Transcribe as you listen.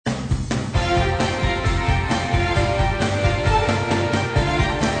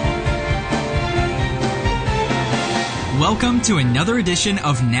Welcome to another edition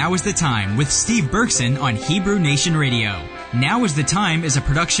of Now is the Time with Steve Berkson on Hebrew Nation Radio. Now is the Time is a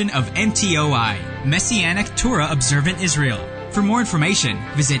production of MTOI, Messianic Torah Observant Israel. For more information,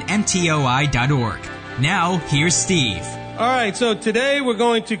 visit mtoi.org. Now, here's Steve. All right, so today we're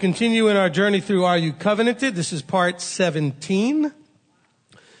going to continue in our journey through Are You Covenanted? This is part 17.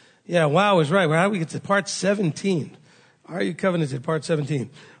 Yeah, wow is right. How do we get to part 17? Are You Covenanted? Part 17.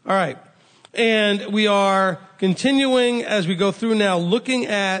 All right. And we are continuing as we go through now, looking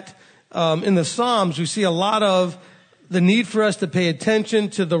at, in the Psalms, we see a lot of the need for us to pay attention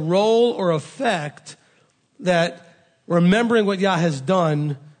to the role or effect that remembering what Yah has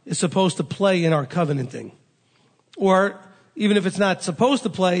done is supposed to play in our covenanting. Or even if it's not supposed to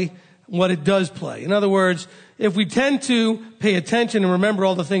play, what it does play. In other words, if we tend to pay attention and remember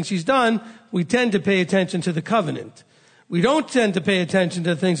all the things he's done, we tend to pay attention to the covenant. We don't tend to pay attention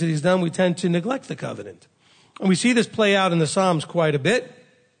to the things that he's done. We tend to neglect the covenant. And we see this play out in the Psalms quite a bit.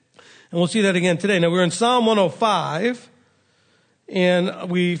 And we'll see that again today. Now, we're in Psalm 105, and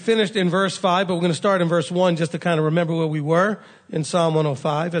we finished in verse 5, but we're going to start in verse 1 just to kind of remember where we were in Psalm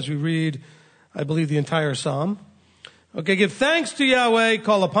 105 as we read, I believe, the entire Psalm. Okay, give thanks to Yahweh,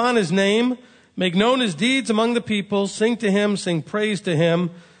 call upon his name, make known his deeds among the people, sing to him, sing praise to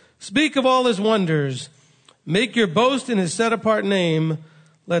him, speak of all his wonders. Make your boast in his set-apart name.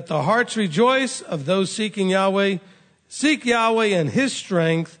 Let the hearts rejoice of those seeking Yahweh. Seek Yahweh and his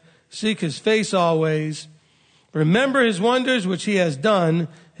strength. Seek his face always. Remember his wonders which he has done,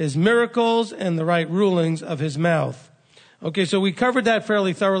 his miracles and the right rulings of his mouth. Okay, so we covered that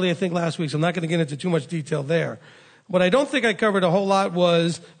fairly thoroughly, I think, last week, so I'm not going to get into too much detail there. What I don't think I covered a whole lot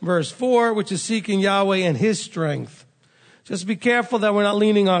was verse 4, which is seeking Yahweh and his strength. Just be careful that we're not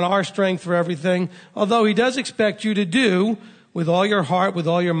leaning on our strength for everything, although he does expect you to do with all your heart, with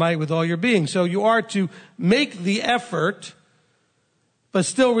all your might, with all your being. So you are to make the effort, but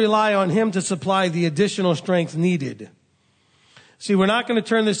still rely on him to supply the additional strength needed. See, we're not going to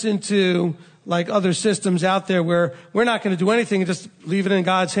turn this into like other systems out there where we're not going to do anything and just leave it in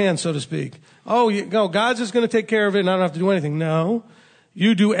God's hands, so to speak. Oh, no, God's just going to take care of it and I don't have to do anything. No,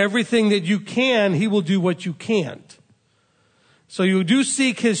 you do everything that you can. He will do what you can't. So you do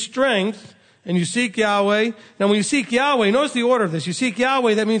seek his strength, and you seek Yahweh. Now, when you seek Yahweh, notice the order of this. You seek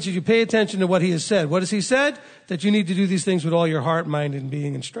Yahweh, that means that you pay attention to what he has said. What has he said? That you need to do these things with all your heart, mind, and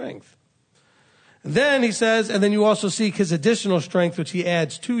being and strength. And then he says, and then you also seek his additional strength, which he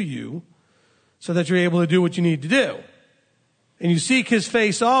adds to you, so that you're able to do what you need to do. And you seek his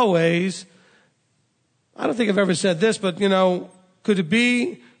face always. I don't think I've ever said this, but, could it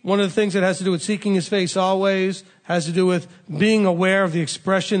be one of the things that has to do with seeking his face always has to do with being aware of the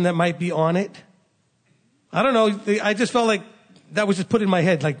expression that might be on it? I don't know. I just felt like that was just put in my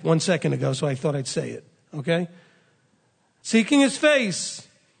head like 1 second ago, so I thought I'd say it. Okay? Seeking his face.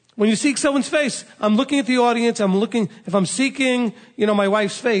 When you seek someone's face, I'm looking at the audience. If I'm seeking, my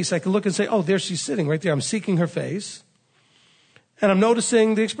wife's face, I can look and say, oh, there she's sitting right there. I'm seeking her face. And I'm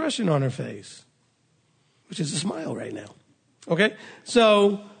noticing the expression on her face, which is a smile right now. Okay?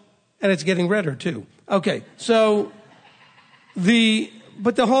 And it's getting redder too. Okay, but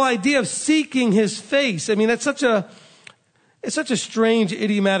the whole idea of seeking his face, I mean, it's such a strange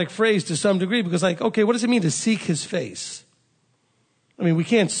idiomatic phrase to some degree because okay, what does it mean to seek his face? I mean, we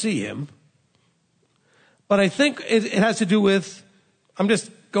can't see him. But I think it has to do with, I'm just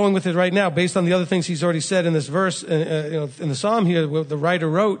going with it right now based on the other things he's already said in this verse, in the Psalm here, what the writer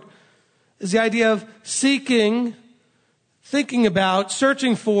wrote, is the idea of seeking, thinking about,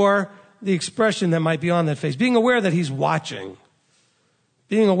 searching for the expression that might be on that face. Being aware that he's watching.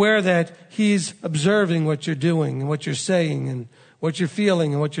 Being aware that he's observing what you're doing and what you're saying and what you're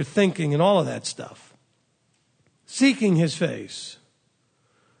feeling and what you're thinking and all of that stuff. Seeking his face.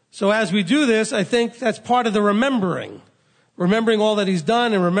 So as we do this, I think that's part of the remembering. Remembering all that he's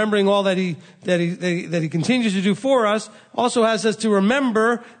done and remembering all that he continues to do for us also has us to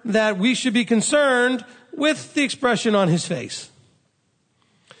remember that we should be concerned with the expression on his face.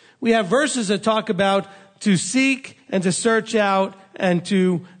 We have verses that talk about to seek and to search out and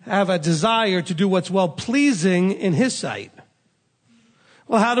to have a desire to do what's well-pleasing in his sight.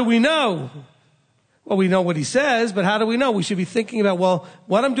 Well, how do we know? Well, we know what he says, but how do we know? We should be thinking about, well,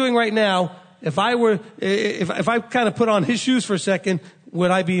 what I'm doing right now, if I kind of put on his shoes for a second,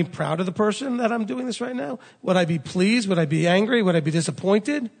 would I be proud of the person that I'm doing this right now? Would I be pleased? Would I be angry? Would I be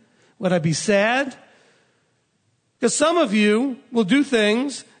disappointed? Would I be sad? Because some of you will do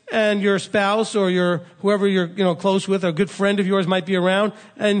things and your spouse or whoever you're close with or a good friend of yours might be around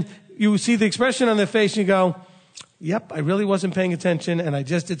and you see the expression on their face and you go, yep, I really wasn't paying attention and I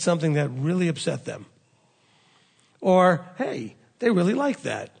just did something that really upset them. Or, hey, they really like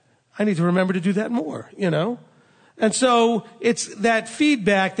that. I need to remember to do that more, And so it's that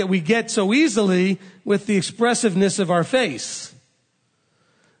feedback that we get so easily with the expressiveness of our face.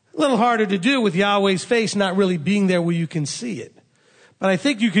 A little harder to do with Yahweh's face not really being there where you can see it. But I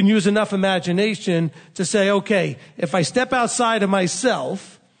think you can use enough imagination to say, okay, if I step outside of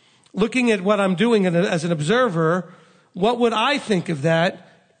myself, looking at what I'm doing as an observer, what would I think of that,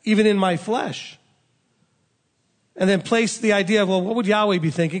 even in my flesh? And then place the idea of, well, what would Yahweh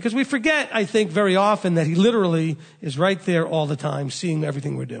be thinking? Because we forget, I think, very often that he literally is right there all the time, seeing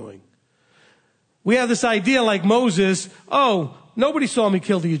everything we're doing. We have this idea like Moses, oh, nobody saw me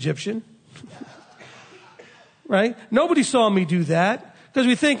kill the Egyptian. Right? Nobody saw me do that. Because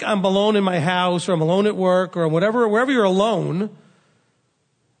we think I'm alone in my house, or I'm alone at work, or whatever, wherever you're alone.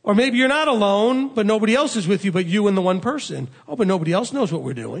 Or maybe you're not alone, but nobody else is with you but you and the one person. Oh, but nobody else knows what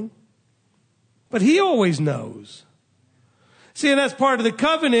we're doing. But he always knows. See, and that's part of the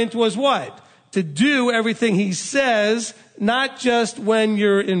covenant was what? To do everything he says, not just when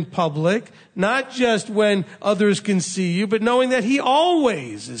you're in public, not just when others can see you, but knowing that he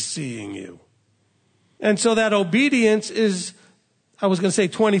always is seeing you. And so that obedience is, I was going to say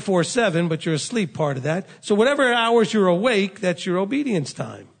 24/7, but you're asleep part of that. So whatever hours you're awake, that's your obedience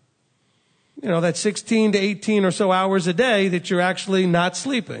time. That's 16 to 18 or so hours a day that you're actually not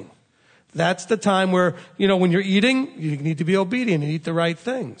sleeping. That's the time where, when you're eating, you need to be obedient and eat the right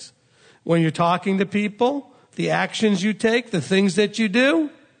things. When you're talking to people, the actions you take, the things that you do,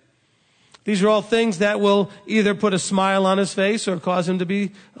 these are all things that will either put a smile on his face or cause him to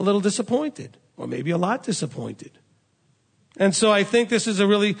be a little disappointed, or maybe a lot disappointed. And so I think this is a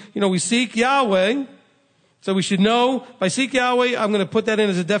really, we seek Yahweh. So we should know, by seek Yahweh, I'm going to put that in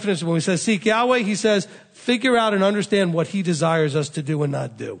as a definition. When he says seek Yahweh, he says figure out and understand what he desires us to do and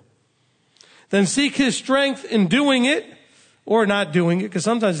not do. Then seek his strength in doing it or not doing it, because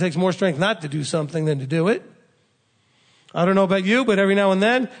sometimes it takes more strength not to do something than to do it. I don't know about you, but every now and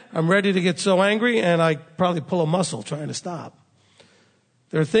then I'm ready to get so angry and I probably pull a muscle trying to stop.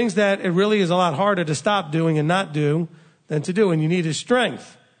 There are things that it really is a lot harder to stop doing and not do than to do, and you need his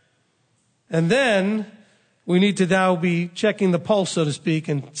strength. And then we need to now be checking the pulse, so to speak,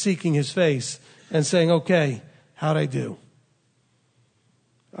 and seeking his face and saying, okay, how'd I do?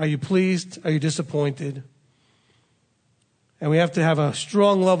 Are you pleased? Are you disappointed? And we have to have a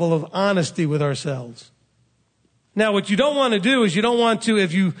strong level of honesty with ourselves. Now, what you don't want to do is you don't want to,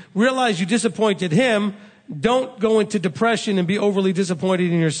 if you realize you disappointed him, don't go into depression and be overly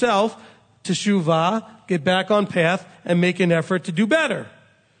disappointed in yourself. Teshuvah, get back on path and make an effort to do better.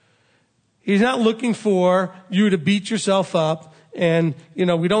 He's not looking for you to beat yourself up. And,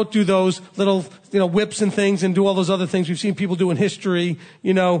 we don't do those little, whips and things and do all those other things we've seen people do in history,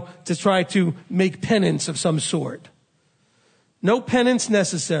 to try to make penance of some sort. No penance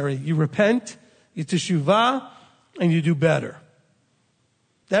necessary. You repent, you teshuvah, and you do better.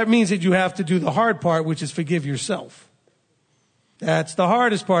 That means that you have to do the hard part, which is forgive yourself. That's the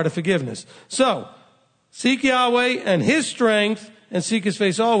hardest part of forgiveness. So, seek Yahweh and his strength, and seek his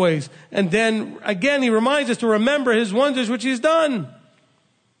face always. And then, again, he reminds us to remember his wonders which he's done.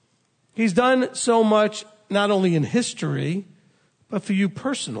 He's done so much, not only in history, but for you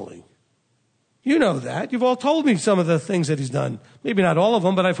personally. You know that. You've all told me some of the things that he's done. Maybe not all of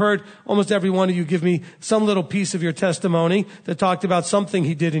them, but I've heard almost every one of you give me some little piece of your testimony that talked about something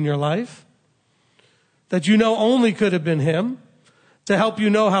he did in your life that only could have been him, to help you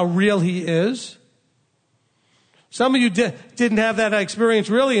know how real he is. Some of you didn't have that experience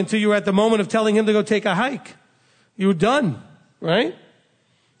really until you were at the moment of telling him to go take a hike. You were done, right?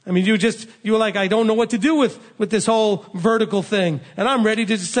 I mean, you were like, I don't know what to do with this whole vertical thing. And I'm ready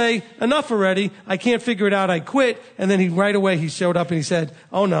to just say, enough already. I can't figure it out. I quit. And then right away he showed up and he said,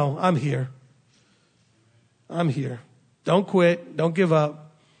 oh no, I'm here. I'm here. Don't quit. Don't give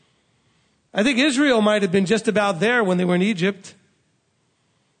up. I think Israel might have been just about there when they were in Egypt.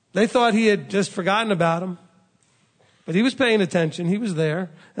 They thought he had just forgotten about them. But he was paying attention. He was there.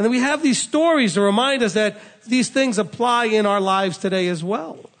 And then we have these stories to remind us that these things apply in our lives today as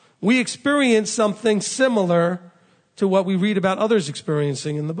well. We experience something similar to what we read about others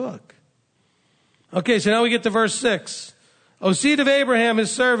experiencing in the book. Okay, so now we get to verse 6. O seed of Abraham,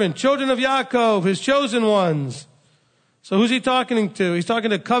 his servant, children of Yaakov, his chosen ones. So who's he talking to? He's talking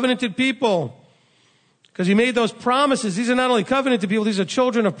to covenanted people. Because he made those promises. These are not only covenanted people, these are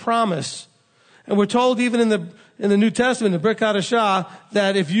children of promise. And we're told even in the New Testament, in Brit Hadashah,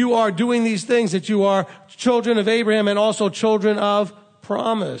 that if you are doing these things, that you are children of Abraham and also children of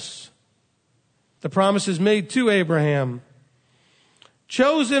promise. The promise is made to Abraham.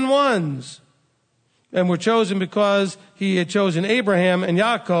 Chosen ones. and were chosen because he had chosen Abraham and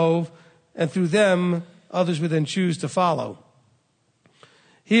Yaakov, and through them others would then choose to follow.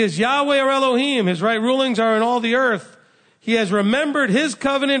 He is Yahweh our Elohim. His right rulings are in all the earth. He has remembered his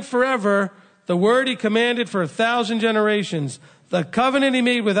covenant forever, the word he commanded for 1,000 generations, the covenant he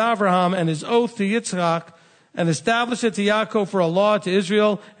made with Abraham and his oath to Yitzchak, and established it to Yaakov for a law, to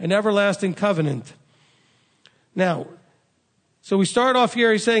Israel an everlasting covenant. Now, so we start off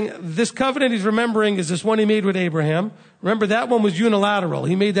here, he's saying this covenant he's remembering is this one he made with Abraham. Remember, that one was unilateral.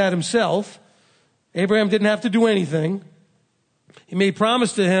 He made that himself. Abraham didn't have to do anything. He made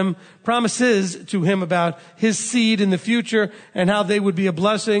promises to him about his seed in the future and how they would be a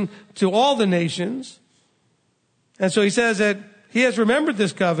blessing to all the nations. And so he says that he has remembered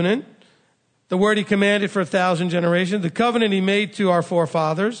this covenant, the word he commanded for 1,000 generations, the covenant he made to our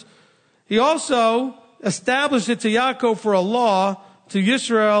forefathers. He also established it to Yaakov for a law, to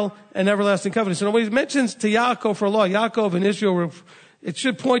Yisrael an everlasting covenant. So when he mentions to Yaakov for a law, Yaakov and Israel, it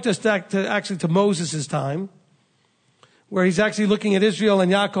should point us to Moses' time, where he's actually looking at Israel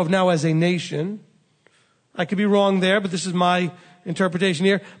and Yaakov now as a nation. I could be wrong there, but this is my interpretation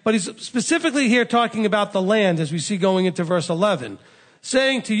here. But he's specifically here talking about the land, as we see going into verse 11.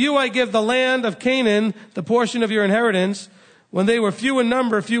 Saying, to you I give the land of Canaan, the portion of your inheritance, when they were few in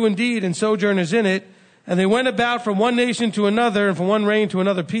number, few indeed, and sojourners in it, and they went about from one nation to another, and from one reign to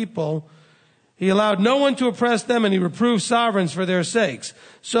another people. He allowed no one to oppress them, and he reproved sovereigns for their sakes.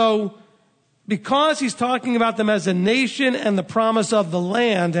 So, because he's talking about them as a nation and the promise of the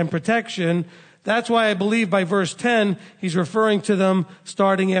land and protection, that's why I believe by verse 10, he's referring to them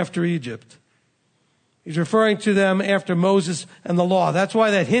starting after Egypt. He's referring to them after Moses and the law. That's why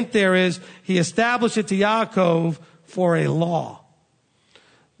that hint there is he established it to Yaakov for a law.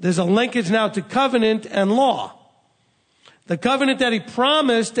 There's a linkage now to covenant and law. The covenant that he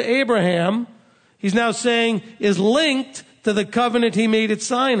promised to Abraham, he's now saying is linked to the covenant he made at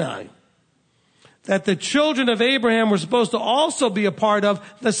Sinai. That the children of Abraham were supposed to also be a part of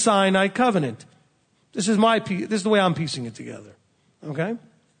the Sinai covenant. This is the way I'm piecing it together. Okay?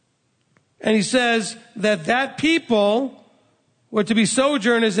 And he says that people were to be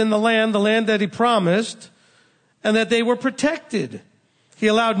sojourners in the land that he promised, and that they were protected. He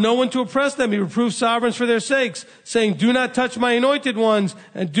allowed no one to oppress them. He reproved sovereigns for their sakes, saying, do not touch my anointed ones,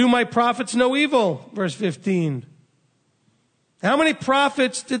 and do my prophets no evil. Verse 15. How many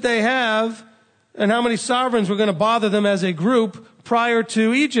prophets did they have, and how many sovereigns were going to bother them as a group prior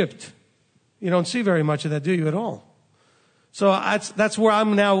to Egypt? You don't see very much of that, do you, at all? So that's where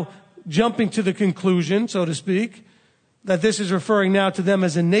I'm now jumping to the conclusion, so to speak, that this is referring now to them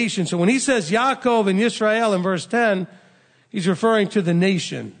as a nation. So when he says Yaakov and Yisrael in verse 10, he's referring to the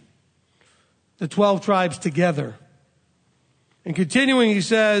nation, the 12 tribes together. And continuing, he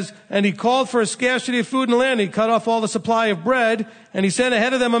says, and he called for a scarcity of food in the land. He cut off all the supply of bread, and he sent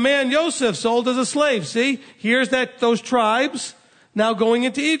ahead of them a man, Joseph, sold as a slave. See, here's those tribes now going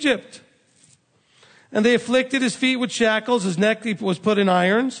into Egypt. And they afflicted his feet with shackles, his neck was put in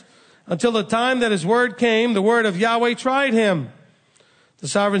irons, until the time that his word came, the word of Yahweh tried him. The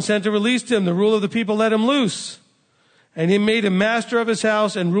sovereign center released him, the ruler of the people let him loose. And he made him master of his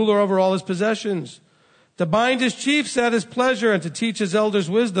house and ruler over all his possessions. To bind his chiefs at his pleasure and to teach his elders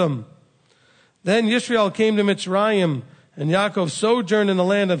wisdom. Then Yisrael came to Mitzrayim, and Yaakov sojourned in the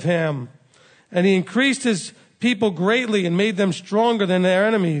land of Ham. And he increased his people greatly and made them stronger than their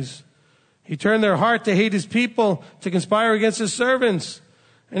enemies. He turned their heart to hate his people, to conspire against his servants.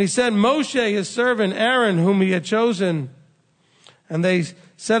 And he sent Moshe, his servant, Aaron, whom he had chosen. And they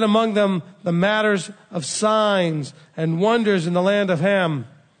set among them the matters of signs and wonders in the land of Ham.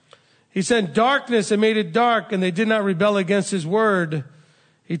 He sent darkness and made it dark, and they did not rebel against his word.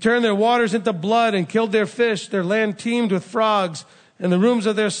 He turned their waters into blood and killed their fish. Their land teemed with frogs in the rooms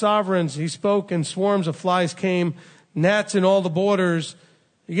of their sovereigns. He spoke, and swarms of flies came, gnats in all the borders.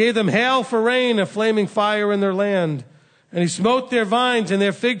 He gave them hail for rain, a flaming fire in their land. And he smote their vines and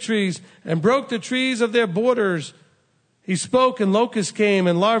their fig trees, and broke the trees of their borders. He spoke, and locusts came,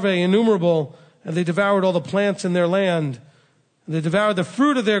 and larvae innumerable, and they devoured all the plants in their land. And they devoured the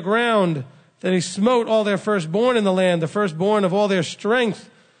fruit of their ground. Then he smote all their firstborn in the land, the firstborn of all their strength,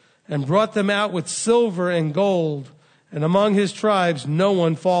 and brought them out with silver and gold. And among his tribes no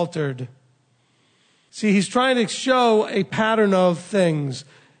one faltered. See, he's trying to show a pattern of things.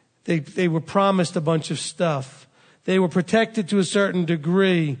 They were promised a bunch of stuff. They were protected to a certain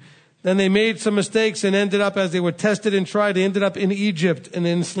degree. Then they made some mistakes and ended up, as they were tested and tried, they ended up in Egypt and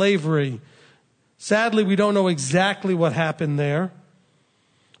in slavery. Sadly, we don't know exactly what happened there,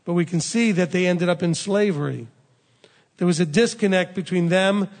 but we can see that they ended up in slavery. There was a disconnect between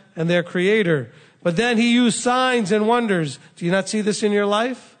them and their Creator. But then he used signs and wonders. Do you not see this in your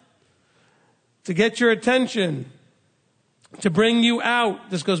life? To get your attention, to bring you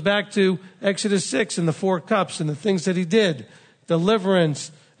out. This goes back to Exodus 6 and the 4 cups and the things that he did.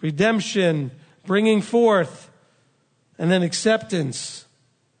 Deliverance, redemption, bringing forth, and then acceptance.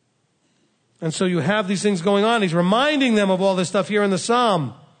 And so you have these things going on. He's reminding them of all this stuff here in the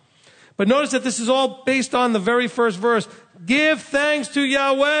Psalm. But notice that this is all based on the very first verse. Give thanks to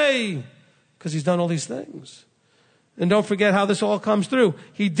Yahweh, because he's done all these things. And don't forget how this all comes through.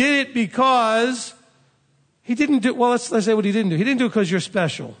 He did it because he didn't do, well, let's say what he didn't do. He didn't do it because you're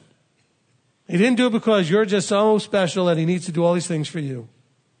special. He didn't do it because you're just so special that he needs to do all these things for you.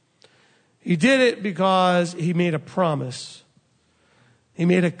 He did it because he made a promise. He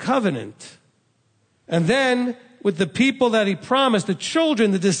made a covenant. And then with the people that he promised, the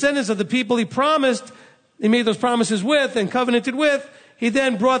children, the descendants of the people he promised, he made those promises with and covenanted with, he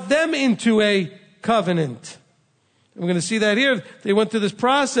then brought them into a covenant. And we're going to see that here. They went through this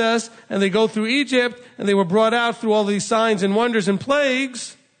process and they go through Egypt and they were brought out through all these signs and wonders and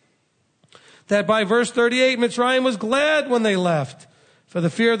plagues, that by verse 38, Mitzrayim was glad when they left, for the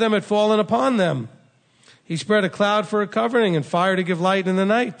fear of them had fallen upon them. He spread a cloud for a covering and fire to give light in the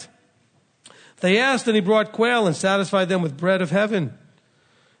night. They asked, and he brought quail and satisfied them with bread of heaven.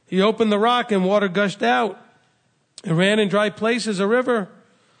 He opened the rock and water gushed out. It ran in dry places a river.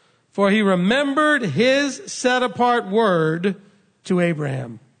 For he remembered his set-apart word to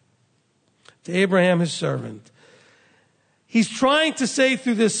Abraham his servant. He's trying to say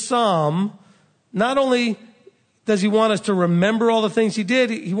through this psalm, not only does he want us to remember all the things he did,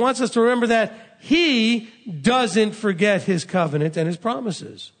 he wants us to remember that he doesn't forget his covenant and his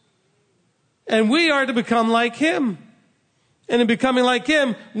promises. And we are to become like him. And in becoming like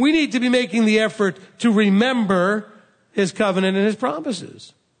him, we need to be making the effort to remember his covenant and his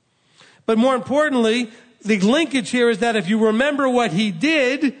promises. But more importantly, the linkage here is that if you remember what he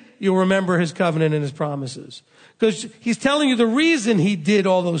did, you'll remember his covenant and his promises. Because he's telling you the reason he did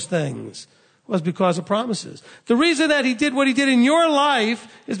all those things was because of promises. The reason that he did what he did in your life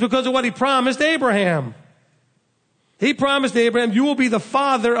is because of what he promised Abraham. He promised Abraham, you will be the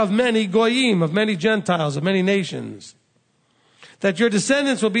father of many goyim, of many Gentiles, of many nations. That your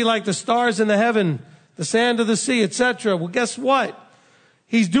descendants will be like the stars in the heaven, the sand of the sea, etc. Well, guess what?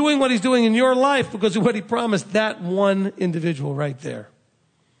 He's doing what he's doing in your life because of what he promised that one individual right there.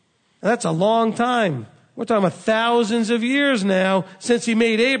 And that's a long time. We're talking about thousands of years now since he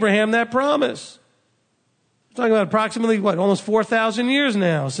made Abraham that promise. We're talking about approximately, almost 4,000 years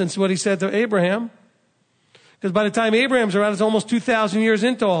now since what he said to Abraham. Because by the time Abraham's around, it's almost 2,000 years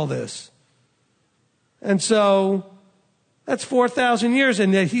into all this. And so that's 4,000 years,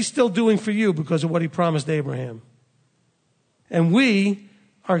 and that he's still doing for you because of what he promised Abraham. And we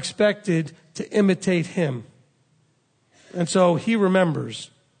are expected to imitate him. And so he remembers.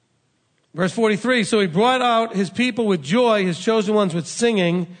 Verse 43, so he brought out his people with joy, his chosen ones with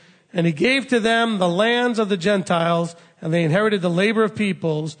singing, and he gave to them the lands of the Gentiles, and they inherited the labor of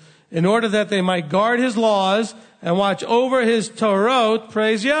peoples, in order that they might guard his laws and watch over his Torah,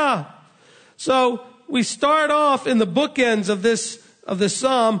 praise Yah. So we start off in the bookends of this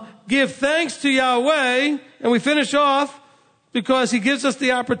psalm, give thanks to Yahweh, and we finish off because he gives us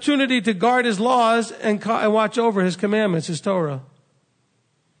the opportunity to guard his laws and watch over his commandments, his Torah.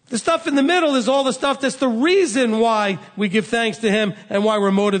 The stuff in the middle is all the stuff that's the reason why we give thanks to him and why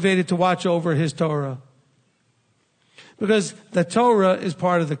we're motivated to watch over his Torah. Because the Torah is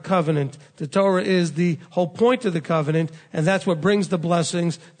part of the covenant. The Torah is the whole point of the covenant, and that's what brings the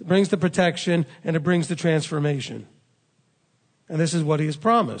blessings, brings the protection, and it brings the transformation. And this is what he has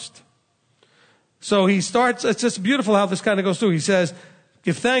promised. So he starts, it's just beautiful how this kind of goes through. He says,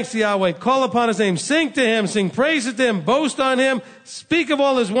 give thanks to Yahweh, call upon his name, sing to him, sing praises to him, boast on him, speak of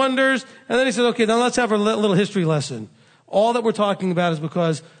all his wonders. And then he says, okay, now let's have a little history lesson. All that we're talking about is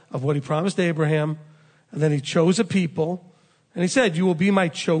because of what he promised Abraham. And then he chose a people. And he said, you will be my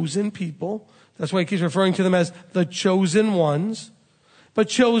chosen people. That's why he keeps referring to them as the chosen ones. But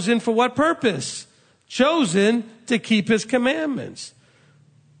chosen for what purpose? Chosen to keep his commandments.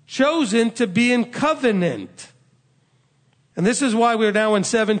 Chosen to be in covenant. And this is why we're now in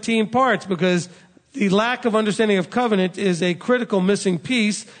 17 parts, because the lack of understanding of covenant is a critical missing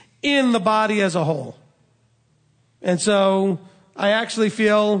piece in the body as a whole. And so I actually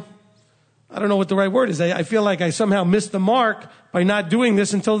feel, I don't know what the right word is. I feel like I somehow missed the mark by not doing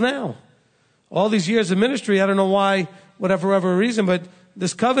this until now. All these years of ministry, I don't know why, whatever reason, but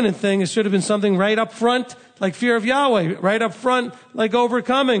this covenant thing should have been something right up front, like fear of Yahweh, right up front, like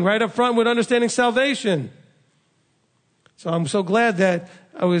overcoming, right up front with understanding salvation. So I'm so glad that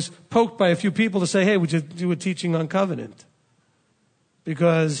I was poked by a few people to say, hey, would you do a teaching on covenant?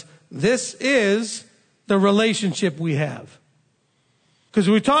 Because this is the relationship we have. Because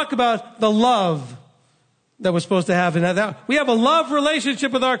we talk about the love that we're supposed to have. And we have a love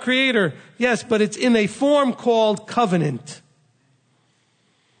relationship with our Creator. Yes, but it's in a form called covenant.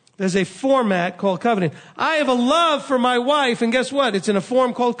 There's a format called covenant. I have a love for my wife, and guess what? It's in a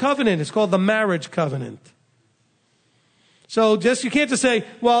form called covenant. It's called the marriage covenant. So you can't just say,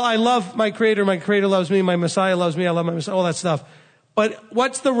 well, I love my Creator loves me, my Messiah loves me, I love my Messiah, all that stuff. But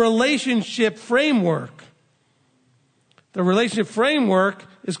what's the relationship framework? The relationship framework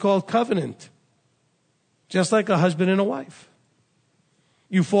is called covenant. Just like a husband and a wife.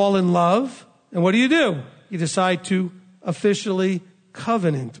 You fall in love, and what do? You decide to officially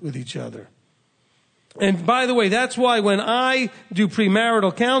covenant with each other. And by the way, that's why when I do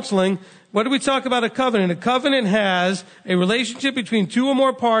premarital counseling, what do we talk about a covenant? A covenant has a relationship between two or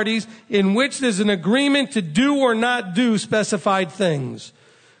more parties in which there's an agreement to do or not do specified things.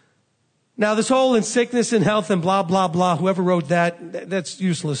 Now, this whole in sickness and health and blah, blah, blah, whoever wrote that's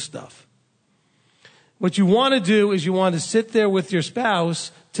useless stuff. What you want to do is you want to sit there with your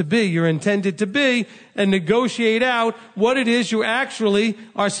spouse you're intended to be, and negotiate out what it is you actually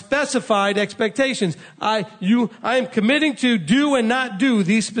are specified expectations. I am committing to do and not do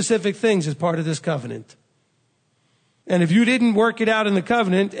these specific things as part of this covenant. And if you didn't work it out in the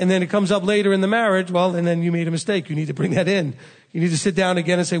covenant, and then it comes up later in the marriage, well, and then you made a mistake. You need to bring that in. You need to sit down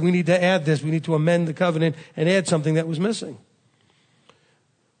again and say, we need to add this. We need to amend the covenant and add something that was missing.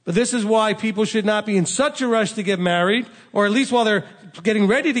 But this is why people should not be in such a rush to get married, or at least while they're getting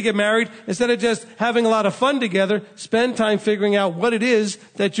ready to get married, instead of just having a lot of fun together, spend time figuring out what it is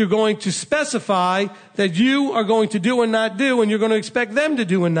that you're going to specify that you are going to do and not do, and you're going to expect them to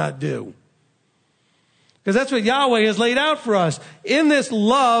do and not do. Because that's what Yahweh has laid out for us in this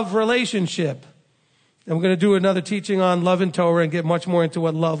love relationship. And we're going to do another teaching on love and Torah and get much more into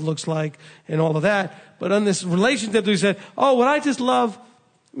what love looks like and all of that. But on this relationship, we said, what I just love,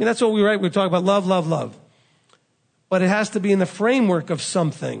 that's what we write. We talk about love, love, love. But it has to be in the framework of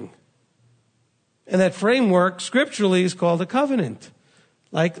something. And that framework, scripturally, is called a covenant.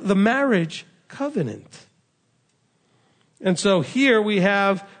 Like the marriage covenant. And so here we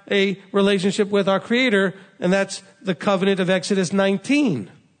have a relationship with our Creator, and that's the covenant of Exodus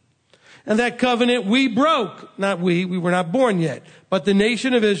 19. And that covenant we broke. Not we were not born yet. But the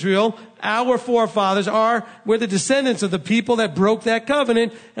nation of Israel, our forefathers, we're the descendants of the people that broke that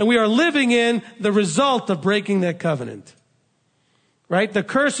covenant, and we are living in the result of breaking that covenant. Right? The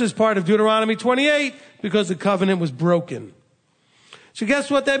curse is part of Deuteronomy 28 because the covenant was broken. So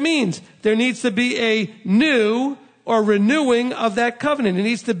guess what that means? There needs to be a new or renewing of that covenant. It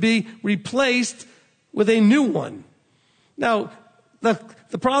needs to be replaced with a new one. Now,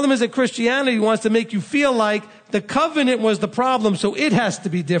 the problem is that Christianity wants to make you feel like the covenant was the problem, so it has to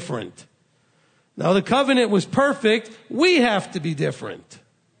be different. Now, the covenant was perfect. We have to be different.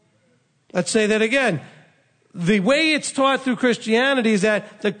 Let's say that again. The way it's taught through Christianity is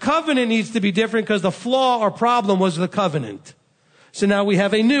that the covenant needs to be different because the flaw or problem was the covenant. So now we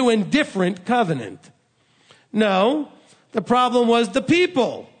have a new and different covenant. No, the problem was the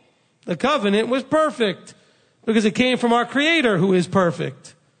people. The covenant was perfect because it came from our Creator who is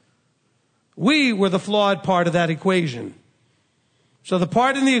perfect. We were the flawed part of that equation. So the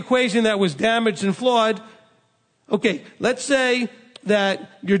part in the equation that was damaged and flawed, okay, let's say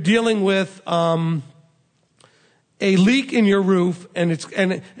that you're dealing with a leak in your roof and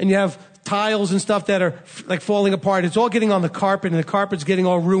you have tiles and stuff that are like falling apart. It's all getting on the carpet and the carpet's getting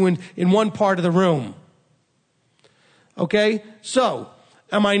all ruined in one part of the room. Okay, so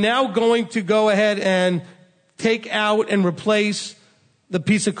am I now going to go ahead and take out and replace the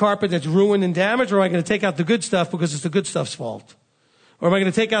piece of carpet that's ruined and damaged, or am I going to take out the good stuff because it's the good stuff's fault? Or am I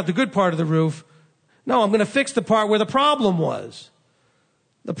going to take out the good part of the roof? No, I'm going to fix the part where the problem was.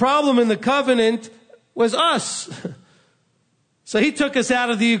 The problem in the covenant was us. So he took us out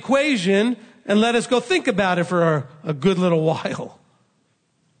of the equation and let us go think about it for a good little while.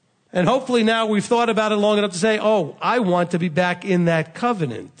 And hopefully now we've thought about it long enough to say, I want to be back in that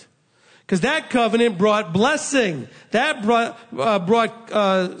covenant. Because that covenant brought blessing. That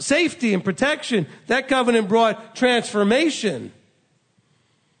brought safety and protection. That covenant brought transformation.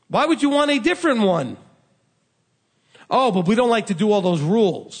 Why would you want a different one? But we don't like to do all those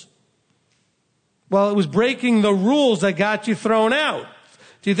rules. Well, it was breaking the rules that got you thrown out.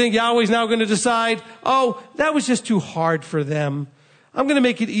 Do you think Yahweh's now going to decide, that was just too hard for them. I'm going to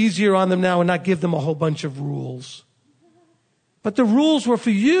make it easier on them now and not give them a whole bunch of rules. But the rules were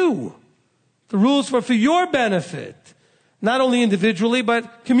for you. The rules were for your benefit. Not only individually,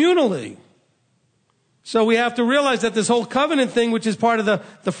 but communally. So we have to realize that this whole covenant thing, which is part of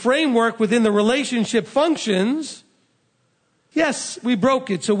the framework within the relationship functions, yes, we broke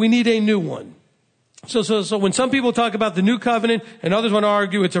it, so we need a new one. So when some people talk about the new covenant and others want to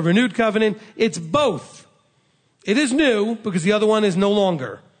argue it's a renewed covenant, it's both. It is new because the other one is no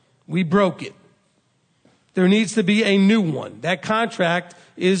longer. We broke it. There needs to be a new one. That contract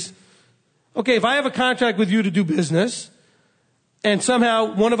is, okay, if I have a contract with you to do business and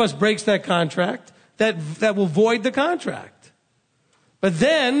somehow one of us breaks that contract, that will void the contract. But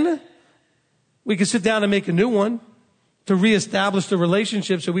then we can sit down and make a new one to reestablish the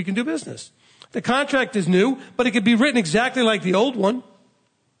relationship so we can do business. The contract is new, but it could be written exactly like the old one.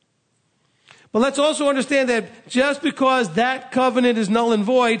 But let's also understand that just because that covenant is null and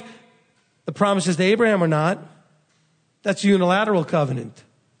void, the promises to Abraham are not. That's a unilateral covenant.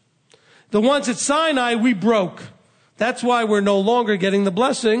 The ones at Sinai we broke. That's why we're no longer getting the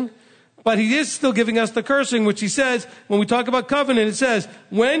blessing. But he is still giving us the cursing, which he says, when we talk about covenant, it says,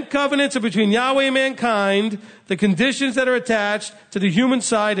 when covenants are between Yahweh and mankind, the conditions that are attached to the human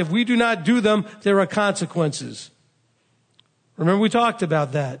side, if we do not do them, there are consequences. Remember we talked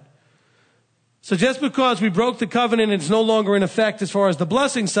about that. So just because we broke the covenant and it's no longer in effect as far as the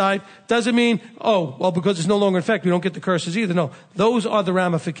blessing side, doesn't mean, because it's no longer in effect, we don't get the curses either. No, those are the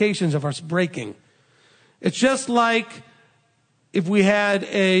ramifications of our breaking. It's just like if we had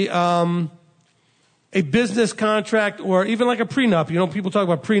a business contract or even like a prenup. You know, people talk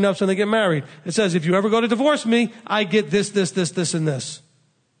about prenups when they get married. It says, if you ever go to divorce me, I get this, and this.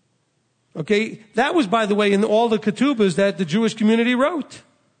 Okay? That was, by the way, in all the ketubas that the Jewish community wrote.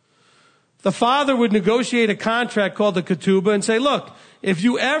 The father would negotiate a contract called the ketubah and say, look, if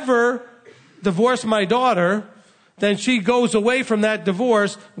you ever divorce my daughter, then she goes away from that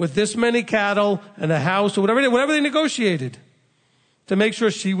divorce with this many cattle and a house or whatever they negotiated to make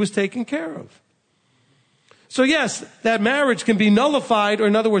sure she was taken care of. So yes, that marriage can be nullified, or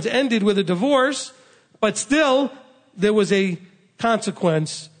in other words, ended with a divorce, but still there was a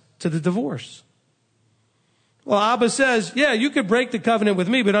consequence to the divorce. Well, Abba says, yeah, you could break the covenant with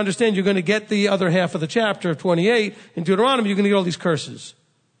me, but understand you're going to get the other half of the chapter of 28 in Deuteronomy. You're going to get all these curses.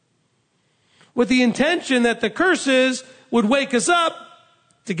 With the intention that the curses would wake us up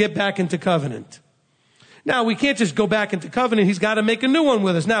to get back into covenant. Now, we can't just go back into covenant. He's got to make a new one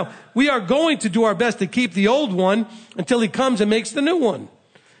with us. Now, we are going to do our best to keep the old one until he comes and makes the new one.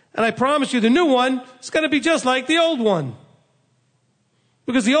 And I promise you, the new one is going to be just like the old one.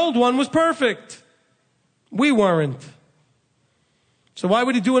 Because the old one was perfect. We weren't. So why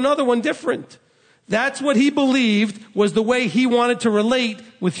would he do another one different? That's what he believed was the way he wanted to relate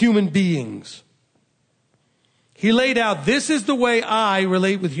with human beings. He laid out, this is the way I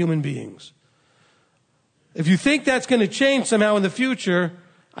relate with human beings. If you think that's going to change somehow in the future,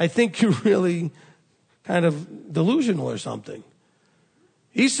 I think you're really kind of delusional or something.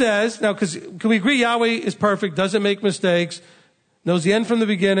 He says, now, can we agree Yahweh is perfect, doesn't make mistakes, knows the end from the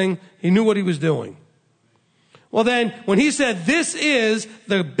beginning, he knew what he was doing. Well then, when he said, this is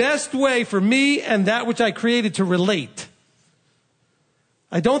the best way for me and that which I created to relate,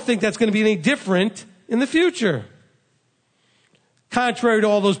 I don't think that's going to be any different in the future. Contrary to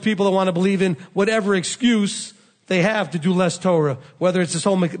all those people that want to believe in whatever excuse they have to do less Torah, whether it's this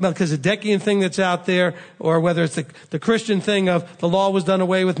whole Melchizedekian thing that's out there, or whether it's the Christian thing of the law was done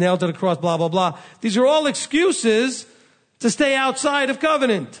away with, nailed to the cross, blah, blah, blah. These are all excuses to stay outside of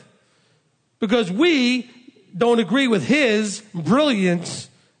covenant. Because we don't agree with his brilliance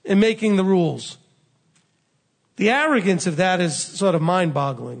in making the rules. The arrogance of that is sort of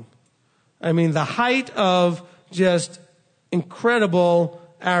mind-boggling. I mean, the height of just incredible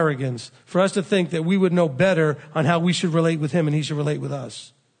arrogance for us to think that we would know better on how we should relate with him and he should relate with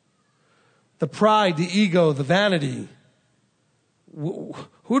us. The pride, the ego, the vanity.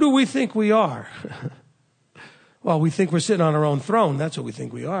 Who do we think we are? Well, we think we're sitting on our own throne. That's what we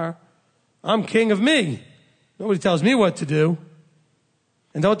think we are. I'm king of me. Nobody tells me what to do.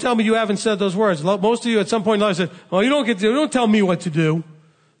 And don't tell me you haven't said those words. Most of you at some point in life said, oh, you don't tell me what to do.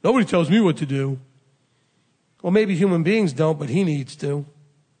 Nobody tells me what to do. Well, maybe human beings don't, but he needs to.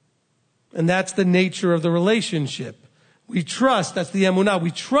 And that's the nature of the relationship. We trust, that's the emunah. We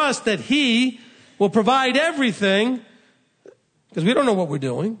trust that he will provide everything, because we don't know what we're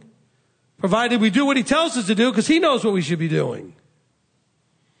doing, provided we do what he tells us to do, because he knows what we should be doing.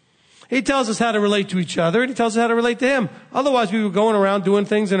 He tells us how to relate to each other, and he tells us how to relate to him. Otherwise, we were going around doing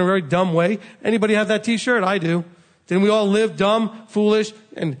things in a very dumb way. Anybody have that t-shirt? I do. Didn't we all live dumb, foolish,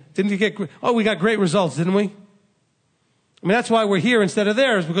 and didn't we got great results, didn't we? I mean, that's why we're here instead of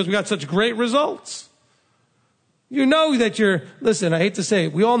there, is because we got such great results. You know that listen, I hate to say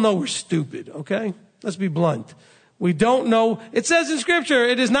it, we all know we're stupid, okay? Let's be blunt. We don't know. It says in Scripture,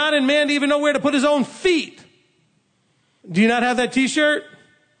 it is not in man to even know where to put his own feet. Do you not have that t-shirt?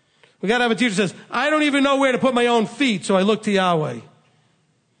 We got to have a t-shirt that says, I don't even know where to put my own feet, so I look to Yahweh.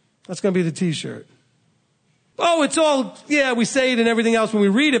 That's going to be the t-shirt. Oh, it's all, yeah, we say it and everything else when we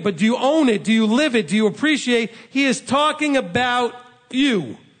read it, but do you own it? Do you live it? Do you appreciate? He is talking about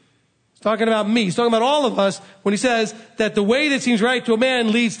you. He's talking about me. He's talking about all of us when he says that the way that seems right to a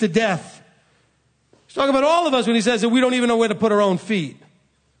man leads to death. He's talking about all of us when he says that we don't even know where to put our own feet.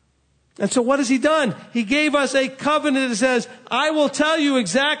 And so what has he done? He gave us a covenant that says, I will tell you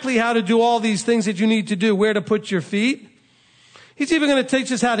exactly how to do all these things that you need to do, where to put your feet. He's even going to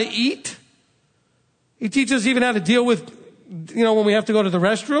teach us how to eat. He teaches us even how to deal with, when we have to go to the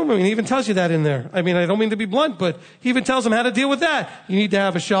restroom. I mean, he even tells you that in there. I mean, I don't mean to be blunt, but he even tells them how to deal with that. You need to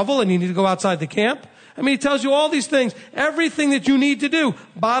have a shovel and you need to go outside the camp. I mean, he tells you all these things, everything that you need to do,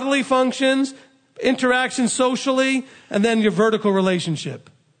 bodily functions, interaction socially, and then your vertical relationship.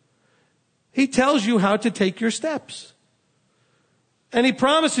 He tells you how to take your steps. And he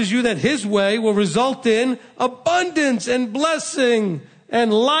promises you that his way will result in abundance and blessing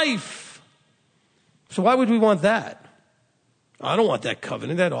and life. So why would we want that? I don't want that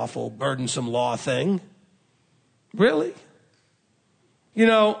covenant, that awful burdensome law thing. Really?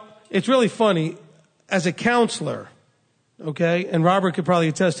 It's really funny. As a counselor, okay, and Robert could probably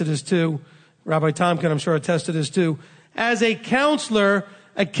attest to this too. Rabbi Tom can, I'm sure, attest to this too. As a counselor,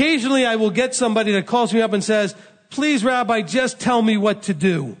 occasionally I will get somebody that calls me up and says, please, Rabbi, just tell me what to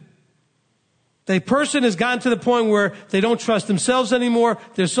do. The person has gotten to the point where they don't trust themselves anymore.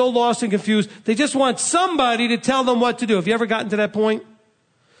 They're so lost and confused. They just want somebody to tell them what to do. Have you ever gotten to that point?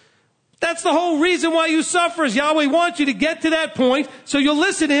 That's the whole reason why you suffer, is Yahweh wants you to get to that point so you'll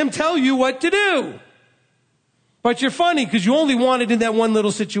listen to him tell you what to do. But you're funny because you only want it in that one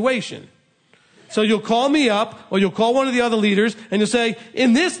little situation. So you'll call me up or you'll call one of the other leaders and you'll say,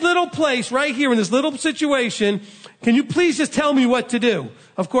 in this little place right here, in this little situation, can you please just tell me what to do?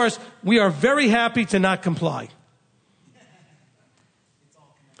 Of course, we are very happy to not comply.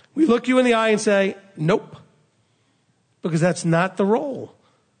 We look you in the eye and say, nope, because that's not the role.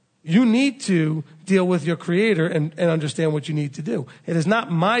 You need to deal with your Creator and understand what you need to do. It is not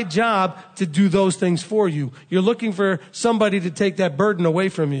my job to do those things for you. You're looking for somebody to take that burden away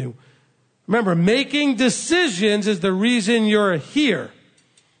from you. Remember, making decisions is the reason you're here.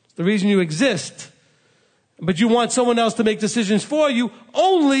 It's the reason you exist. But you want someone else to make decisions for you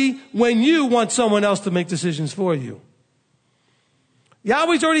only when you want someone else to make decisions for you.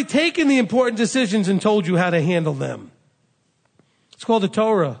 Yahweh's already taken the important decisions and told you how to handle them. It's called the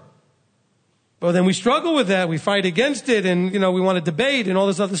Torah. But then we struggle with that. We fight against it and, we want to debate and all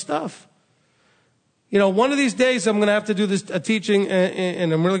this other stuff. One of these days I'm going to have to do a teaching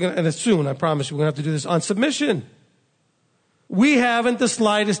and I'm really going to, and it's soon, I promise you, we're going to have to do this on submission. We haven't the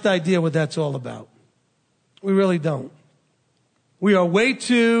slightest idea what that's all about. We really don't. We are way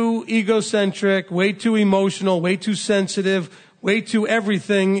too egocentric, way too emotional, way too sensitive, way too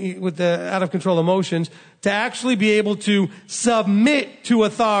everything with the out of control emotions to actually be able to submit to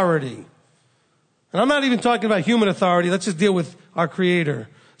authority. And I'm not even talking about human authority. Let's just deal with our Creator.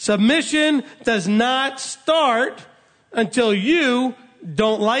 Submission does not start until you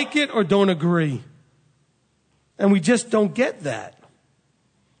don't like it or don't agree. And we just don't get that.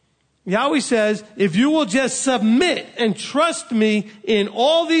 Yahweh says, if you will just submit and trust me in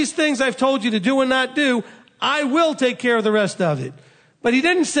all these things I've told you to do and not do, I will take care of the rest of it. But he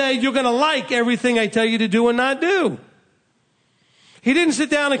didn't say you're going to like everything I tell you to do and not do. He didn't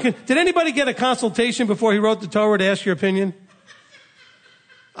sit down and... Did anybody get a consultation before he wrote the Torah to ask your opinion?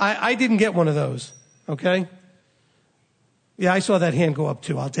 I didn't get one of those, okay? Yeah, I saw that hand go up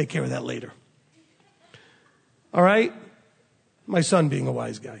too. I'll take care of that later. All right? My son being a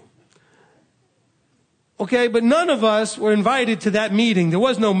wise guy. Okay, but none of us were invited to that meeting. There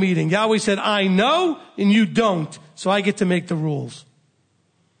was no meeting. Yahweh said, I know and you don't, so I get to make the rules.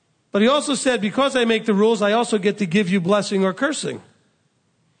 But he also said, because I make the rules, I also get to give you blessing or cursing.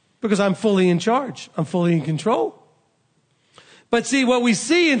 Because I'm fully in charge. I'm fully in control. But see, what we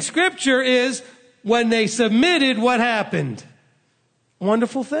see in Scripture is when they submitted, what happened?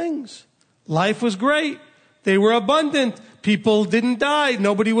 Wonderful things. Life was great. They were abundant. People didn't die.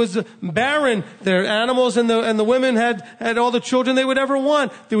 Nobody was barren. Their animals and the women had all the children they would ever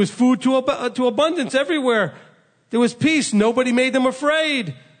want. There was food to abundance everywhere. There was peace. Nobody made them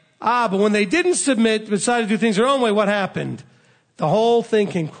afraid. But when they didn't submit, decided to do things their own way, what happened? The whole thing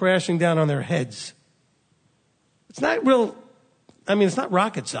came crashing down on their heads. It's not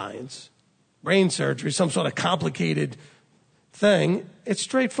rocket science. brain surgery, some sort of complicated thing. It's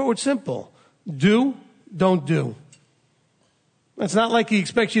straightforward, simple. Do, don't do. It's not like he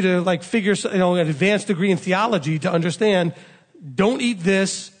expects you to figure, an advanced degree in theology to understand, don't eat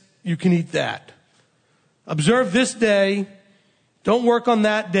this, you can eat that. Observe this day, don't work on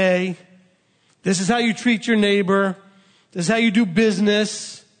that day. This is how you treat your neighbor. This is how you do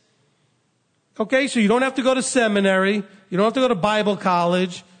business. Okay, so you don't have to go to seminary. You don't have to go to Bible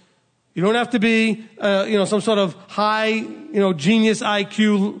college. You don't have to be, some sort of high, genius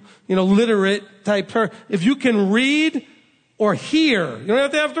IQ, literate type person. If you can read or hear, you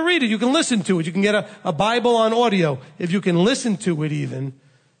don't have to read it. You can listen to it. You can get a Bible on audio. If you can listen to it even,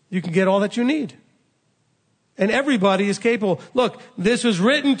 you can get all that you need. And everybody is capable. Look, this was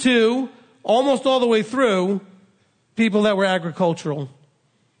written to, almost all the way through, people that were agricultural.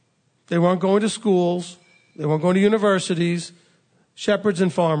 They weren't going to schools. They weren't going to universities. Shepherds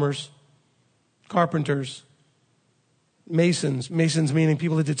and farmers. Carpenters. Masons. Masons meaning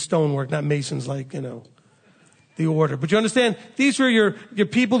people that did stonework, not masons like, the order. But you understand, these were your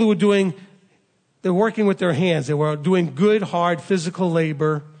people who were they're working with their hands. They were doing good, hard physical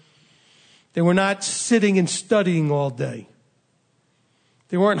labor. They were not sitting and studying all day.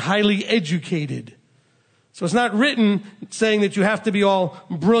 They weren't highly educated. So it's not written saying that you have to be all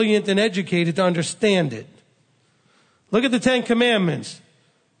brilliant and educated to understand it. Look at the 10 Commandments.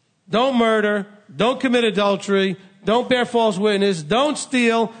 Don't murder. Don't commit adultery. Don't bear false witness. Don't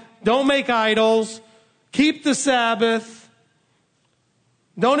steal. Don't make idols. Keep the Sabbath.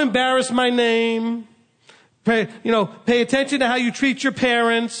 Don't embarrass my name. Pay attention to how you treat your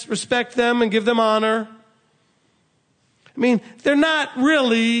parents. Respect them and give them honor. I mean, they're not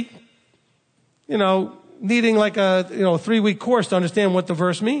really, needing like a 3-week course to understand what the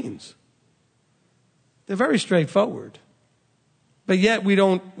verse means. They're very straightforward. But yet we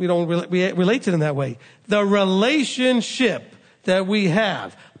relate to them that way. The relationship that we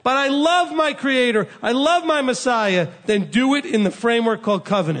have. But I love my Creator. I love my Messiah. Then do it in the framework called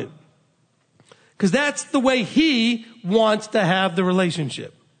covenant. Because that's the way He wants to have the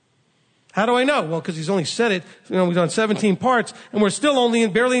relationship. How do I know? Well, because He's only said it. We've done 17 parts, and we're still only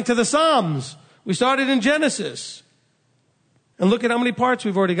barely into the Psalms. We started in Genesis. And look at how many parts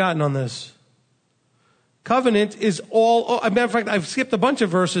we've already gotten on this. Covenant is all, as a matter of fact, I've skipped a bunch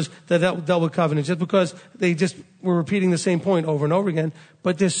of verses that dealt with covenant just because they just were repeating the same point over and over again.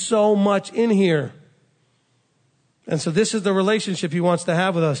 But there's so much in here. And so this is the relationship He wants to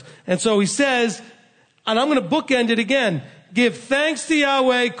have with us. And so He says, and I'm going to bookend it again. Give thanks to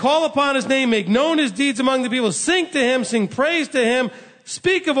Yahweh, call upon His name, make known His deeds among the people, sing to Him, sing praise to Him,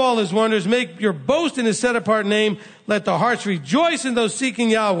 speak of all His wonders, make your boast in His set-apart name, let the hearts rejoice in those seeking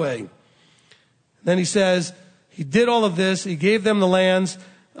Yahweh. Then He says, He did all of this, He gave them the lands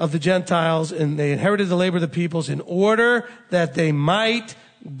of the Gentiles, and they inherited the labor of the peoples in order that they might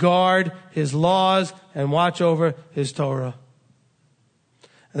guard His laws and watch over His Torah.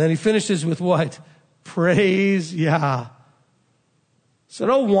 And then He finishes with what? Praise Yah. So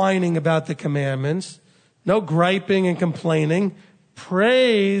no whining about the commandments, no griping and complaining.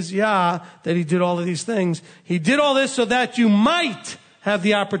 Praise Yah that He did all of these things. He did all this so that you might have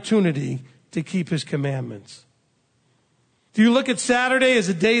the opportunity to keep His commandments. Do you look at Saturday as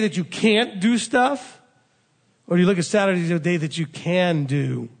a day that you can't do stuff? Or do you look at Saturday as a day that you can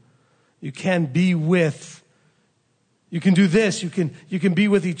do? You can be with. You can do this. You can be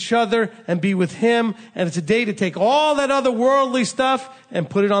with each other and be with Him. And it's a day to take all that other worldly stuff and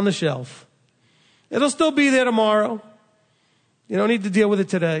put it on the shelf. It'll still be there tomorrow. You don't need to deal with it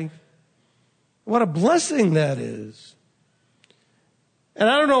today. What a blessing that is. And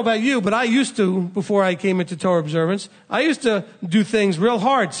I don't know about you, but I used to, before I came into Torah observance, I used to do things real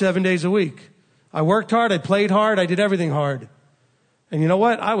hard 7 days a week. I worked hard, I played hard, I did everything hard. And you know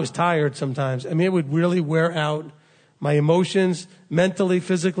what? I was tired sometimes. I mean, it would really wear out my emotions, mentally,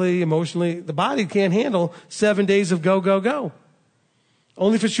 physically, emotionally. The body can't handle 7 days of go, go, go.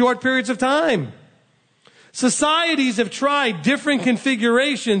 Only for short periods of time. Societies have tried different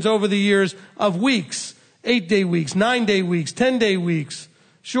configurations over the years of weeks. 8-day weeks, 9-day weeks, 10-day weeks,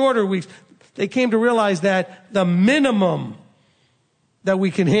 shorter weeks. They came to realize that the minimum that we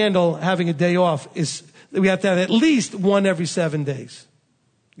can handle having a day off is that we have to have at least one every 7 days.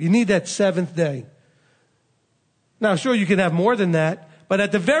 You need that 7th day. Now, sure, you can have more than that, but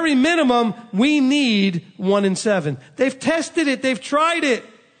at the very minimum, we need 1 in 7. They've tested it. They've tried it.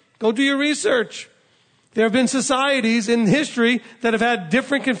 Go do your research. There have been societies in history that have had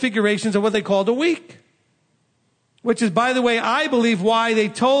different configurations of what they called a week. Which is, by the way, I believe why they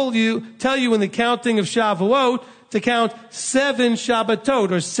tell you in the counting of Shavuot to count 7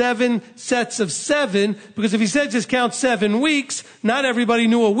 Shabbatot, or 7 sets of 7, because if he said just count 7 weeks, not everybody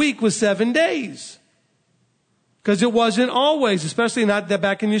knew a week was 7 days. Because it wasn't always, especially not that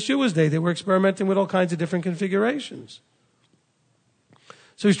back in Yeshua's day. They were experimenting with all kinds of different configurations.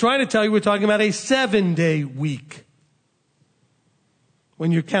 So he's trying to tell you we're talking about a 7-day week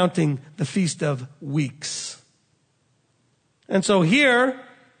when you're counting the Feast of Weeks. And so here,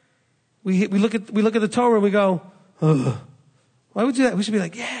 we look at the Torah and we go, ugh, why would you do that? We should be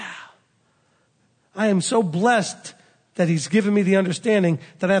like, yeah, I am so blessed that he's given me the understanding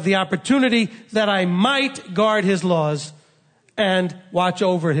that I have the opportunity that I might guard his laws and watch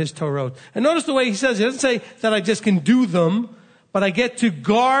over his Torah. And notice the way he says, he doesn't say that I just can do them, but I get to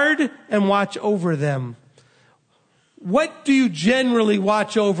guard and watch over them. What do you generally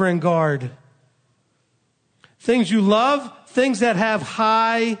watch over and guard? Things you love, things that have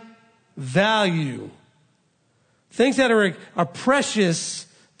high value. Things that are precious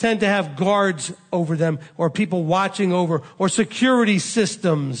tend to have guards over them, or people watching over, or security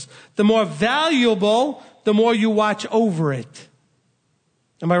systems. The more valuable, the more you watch over it.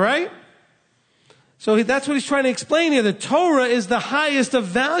 Am I right? So that's what he's trying to explain here. The Torah is the highest of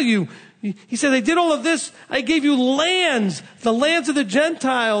value. He said, I did all of this. I gave you lands, the lands of the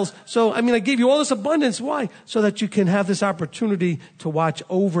Gentiles. So, I gave you all this abundance. Why? So that you can have this opportunity to watch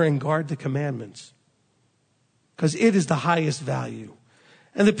over and guard the commandments. Because it is the highest value.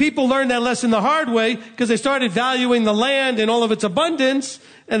 And the people learned that lesson the hard way because they started valuing the land and all of its abundance,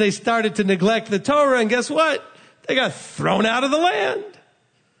 and they started to neglect the Torah, and guess what? They got thrown out of the land.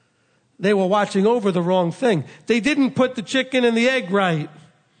 They were watching over the wrong thing. They didn't put the chicken and the egg right.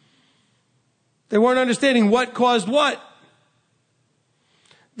 They weren't understanding what caused what.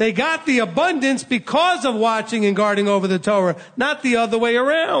 They got the abundance because of watching and guarding over the Torah, not the other way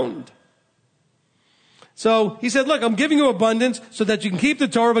around. So he said, look, I'm giving you abundance so that you can keep the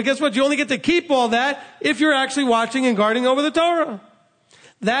Torah, but guess what? You only get to keep all that if you're actually watching and guarding over the Torah.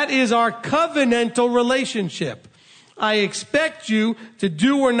 That is our covenantal relationship. I expect you to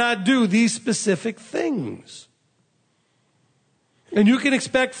do or not do these specific things. And you can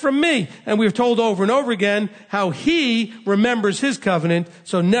expect from me. And we've told over and over again how he remembers his covenant,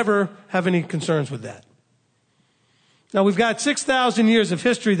 so never have any concerns with that. Now, we've got 6,000 years of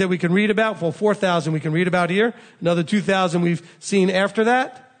history that we can read about. Well, 4,000 we can read about here. Another 2,000 we've seen after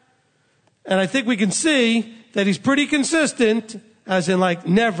that. And I think we can see that he's pretty consistent, as in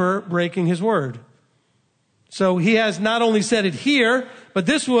never breaking his word. So he has not only said it here, but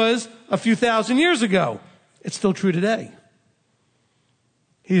this was a few thousand years ago. It's still true today.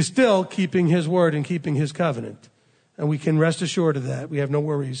 He is still keeping his word and keeping his covenant. And we can rest assured of that. We have no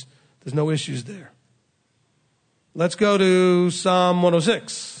worries. There's no issues there. Let's go to Psalm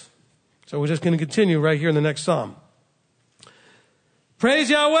 106. So we're just going to continue right here in the next Psalm. Praise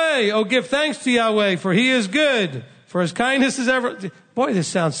Yahweh. Oh, give thanks to Yahweh, for he is good, for his kindness is ever... Boy, this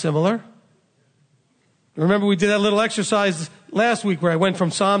sounds similar. Remember we did that little exercise last week where I went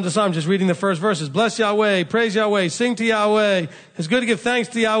from Psalm to Psalm, just reading the first verses. Bless Yahweh, praise Yahweh, sing to Yahweh. It's good to give thanks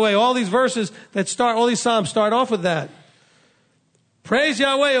to Yahweh. All these verses all these Psalms start off with that. Praise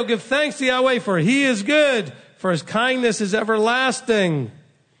Yahweh, oh, give thanks to Yahweh, for he is good, for his kindness is everlasting.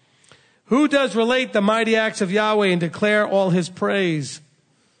 Who does relate the mighty acts of Yahweh and declare all his praise?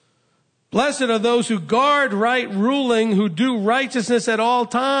 Blessed are those who guard right ruling, who do righteousness at all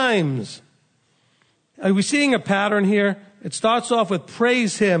times. Are we seeing a pattern here? It starts off with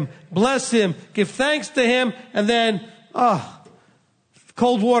praise him, bless him, give thanks to him, and then,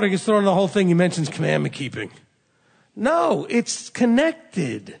 cold water gets thrown in the whole thing. He mentions commandment keeping. No, it's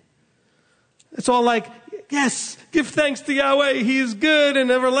connected. It's all like, yes, give thanks to Yahweh. He is good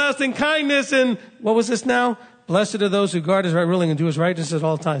and everlasting kindness. And what was this now? Blessed are those who guard his right ruling and do his righteousness at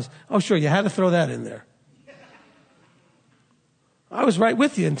all times. Oh, sure, you had to throw that in there. I was right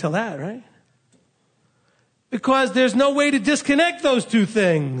with you until that, right? Because there's no way to disconnect those two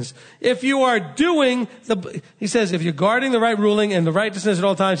things. If you are doing he says, if you're guarding the right ruling and the righteousness at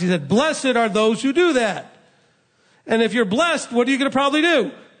all times, he said, blessed are those who do that. And if you're blessed, what are you going to probably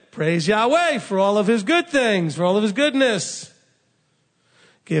do? Praise Yahweh for all of his good things, for all of his goodness.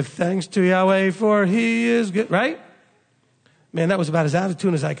 Give thanks to Yahweh for he is good, right? Man, that was about as out of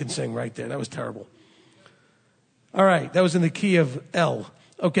tune as I could sing right there. That was terrible. All right, that was in the key of L.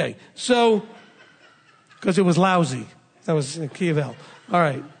 Okay, so, because it was lousy. That was in the key of L. All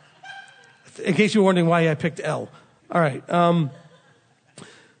right. In case you were wondering why I picked L. All right.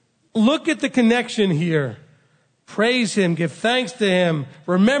 Look at the connection here. Praise him, give thanks to him.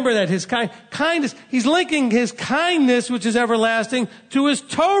 Remember that his kindness, he's linking his kindness, which is everlasting, to his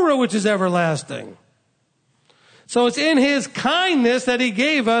Torah, which is everlasting. So it's in his kindness that he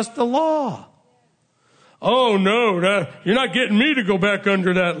gave us the law. Oh, no, you're not getting me to go back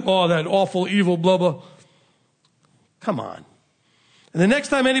under that law, that awful, evil, blah, blah. Come on. And the next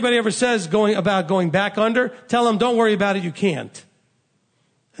time anybody ever says going back under, tell them, don't worry about it, you can't.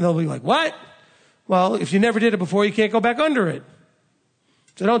 And they'll be like, what? Well, if you never did it before, you can't go back under it.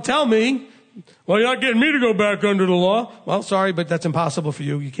 So don't tell me, well, you're not getting me to go back under the law. Well, sorry, but that's impossible for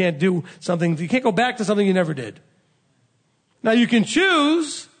you. You can't do something, you can't go back to something you never did. Now, you can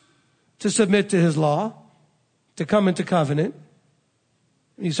choose to submit to his law, to come into covenant.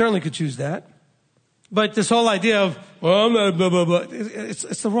 You certainly could choose that. But this whole idea of, well, I'm not blah, blah, blah,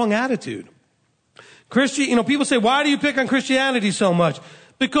 it's the wrong attitude. People say, why do you pick on Christianity so much?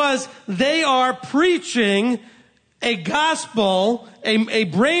 Because they are preaching a gospel, a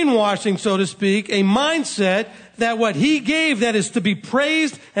brainwashing, so to speak, a mindset that what he gave that is to be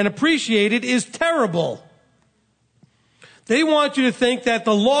praised and appreciated is terrible. They want you to think that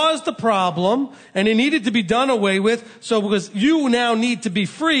the law is the problem and it needed to be done away with, so because you now need to be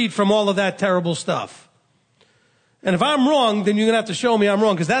freed from all of that terrible stuff. And if I'm wrong, then you're going to have to show me I'm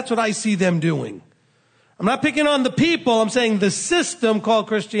wrong, because that's what I see them doing. I'm not picking on the people. I'm saying the system called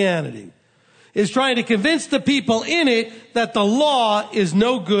Christianity is trying to convince the people in it that the law is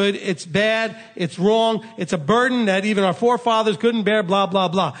no good, it's bad, it's wrong, it's a burden that even our forefathers couldn't bear, blah, blah,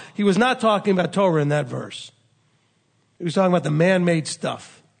 blah. He was not talking about Torah in that verse. He was talking about the man-made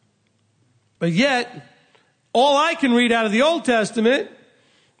stuff. But yet, all I can read out of the Old Testament,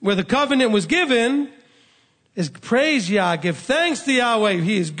 where the covenant was given, is praise Yah, give thanks to Yahweh.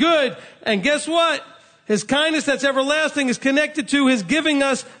 He is good. And guess what? His kindness that's everlasting is connected to his giving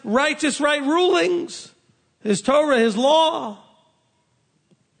us righteous right rulings. His Torah, his law.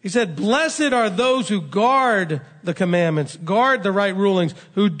 He said, blessed are those who guard the commandments, guard the right rulings,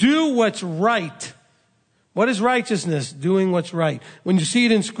 who do what's right. What is righteousness? Doing what's right. When you see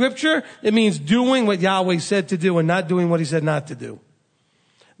it in Scripture, it means doing what Yahweh said to do and not doing what he said not to do.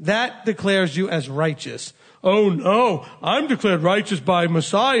 That declares you as righteous. Oh no, I'm declared righteous by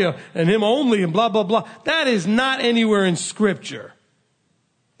Messiah and him only and blah, blah, blah. That is not anywhere in Scripture.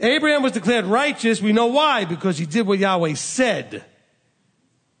 Abraham was declared righteous. We know why, because he did what Yahweh said.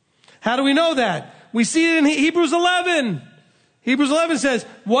 How do we know that? We see it in Hebrews 11. Hebrews 11 says,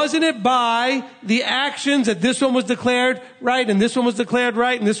 wasn't it by the actions that this one was declared right and this one was declared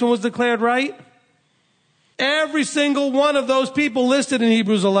right and this one was declared right? Every single one of those people listed in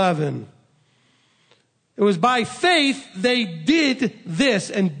Hebrews 11. It was by faith they did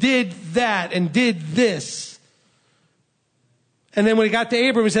this and did that and did this. And then when he got to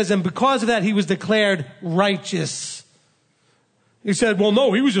Abraham, he says, and because of that, he was declared righteous. He said, well,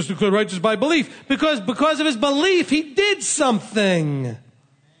 no, he was just declared righteous by belief. Because of his belief, he did something.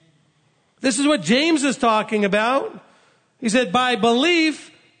 This is what James is talking about. He said, by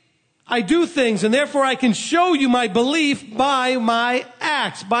belief, I do things, and therefore I can show you my belief by my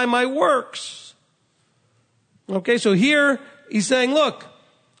acts, by my works. Okay, so here he's saying, look,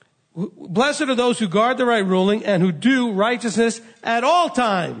 blessed are those who guard the right ruling and who do righteousness at all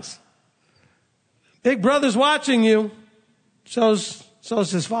times. Big brother's watching you. So's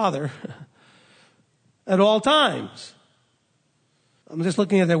his father. At all times. I'm just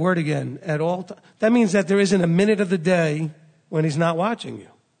looking at that word again. At all times. That means that there isn't a minute of the day when he's not watching you.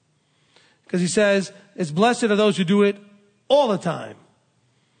 Because he says, it's blessed are those who do it all the time.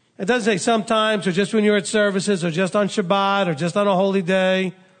 It doesn't say sometimes, or just when you're at services, or just on Shabbat, or just on a holy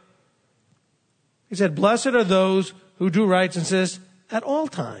day. He said, blessed are those who do righteousness at all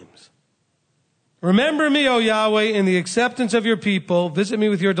times. Remember me, O Yahweh, in the acceptance of your people. Visit me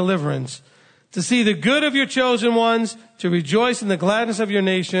with your deliverance. To see the good of your chosen ones, to rejoice in the gladness of your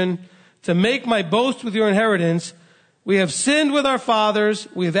nation, to make my boast with your inheritance. We have sinned with our fathers.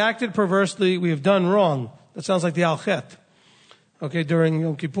 We have acted perversely. We have done wrong. That sounds like the Al-Chet. Okay, during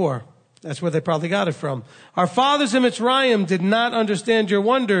Yom Kippur. That's where they probably got it from. Our fathers in Mitzrayim did not understand your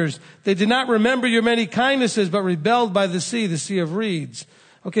wonders. They did not remember your many kindnesses, but rebelled by the sea of reeds.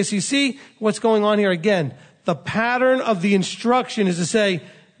 Okay, so you see what's going on here again. The pattern of the instruction is to say,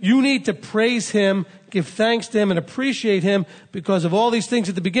 you need to praise him, give thanks to him, and appreciate him because of all these things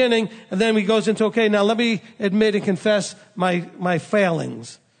at the beginning. And then he goes into, okay, now let me admit and confess my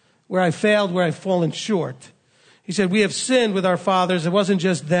failings, where I failed, where I've fallen short. He said, we have sinned with our fathers. It wasn't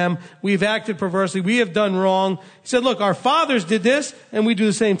just them. We've acted perversely. We have done wrong. He said, look, our fathers did this, and we do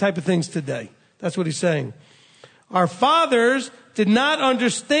the same type of things today. That's what he's saying. Our fathers did not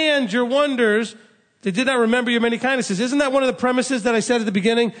understand your wonders. They did not remember your many kindnesses. Isn't that one of the premises that I said at the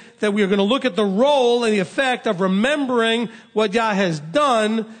beginning? That we are going to look at the role and the effect of remembering what Yah has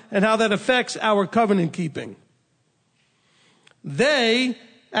done and how that affects our covenant keeping. They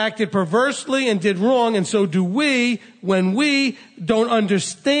acted perversely and did wrong, and so do we when we don't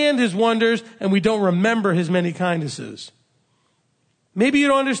understand his wonders and we don't remember his many kindnesses. Maybe you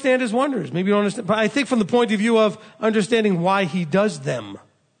don't understand his wonders. Maybe you don't understand. But I think from the point of view of understanding why he does them.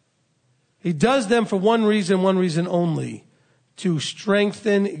 He does them for one reason only. To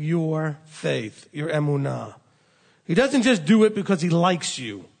strengthen your faith, your emunah. He doesn't just do it because he likes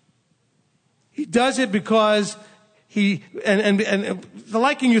you. He does it because and the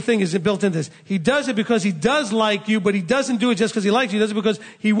liking you thing is built into this. He does it because he does like you, but he doesn't do it just because he likes you. He does it because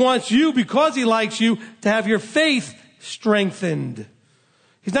he wants you, because he likes you, to have your faith strengthened.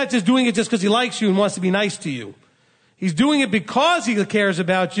 He's not just doing it just because he likes you and wants to be nice to you. He's doing it because he cares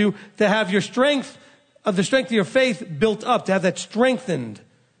about you, to have your strength of your faith built up, to have that strengthened.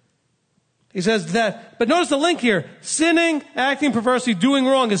 He says that, but notice the link here. Sinning, acting perversely, doing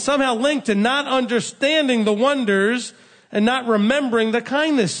wrong is somehow linked to not understanding the wonders and not remembering the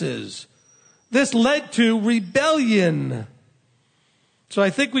kindnesses. This led to rebellion. So I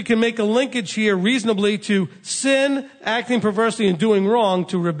think we can make a linkage here reasonably to sin, acting perversely, and doing wrong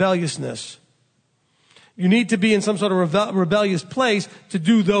to rebelliousness. You need to be in some sort of rebellious place to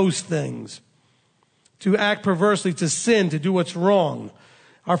do those things. To act perversely, to sin, to do what's wrong.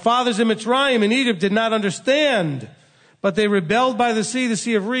 Our fathers in Mitzrayim and Egypt did not understand, but they rebelled by the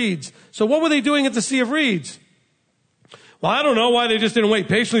Sea of Reeds. So what were they doing at the Sea of Reeds? Well, I don't know why they just didn't wait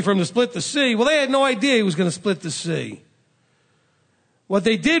patiently for him to split the sea. Well, they had no idea he was going to split the sea. What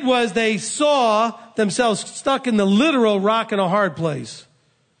they did was they saw themselves stuck in the literal rock in a hard place.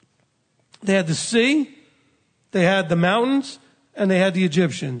 They had the sea, they had the mountains, and they had the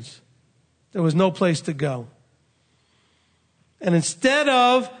Egyptians. There was no place to go. And instead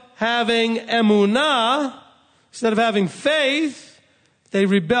of having emunah, instead of having faith, they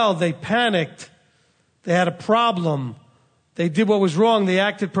rebelled, they panicked, they had a problem, they did what was wrong, they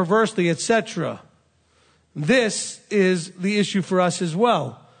acted perversely, etc. This is the issue for us as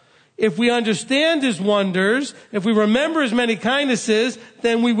well. If we understand his wonders, if we remember his many kindnesses,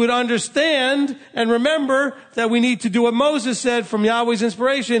 then we would understand and remember that we need to do what Moses said from Yahweh's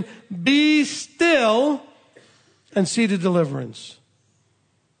inspiration: be still and see the deliverance.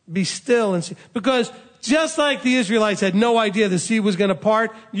 Be still and see. Because just like the Israelites had no idea the sea was going to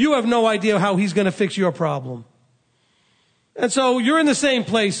part, you have no idea how he's going to fix your problem. And so you're in the same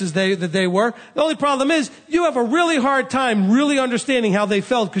place as that they were. The only problem is you have a really hard time really understanding how they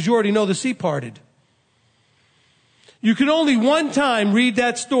felt because you already know the sea parted. You can only one time read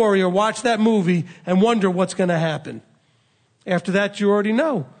that story or watch that movie and wonder what's going to happen. After that, you already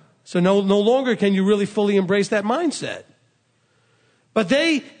know. So no longer can you really fully embrace that mindset. But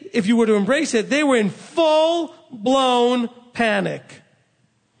if you were to embrace it, they were in full-blown panic.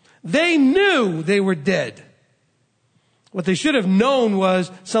 They knew they were dead. What they should have known was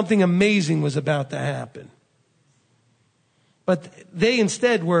something amazing was about to happen. But they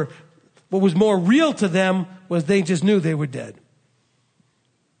instead what was more real to them was they just knew they were dead.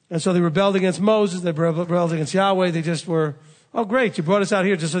 And so they rebelled against Moses, they rebelled against Yahweh, they just were, oh great, you brought us out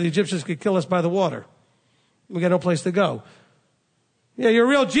here just so the Egyptians could kill us by the water. We got no place to go. Yeah, you're a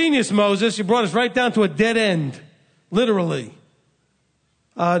real genius, Moses. You brought us right down to a dead end. Literally.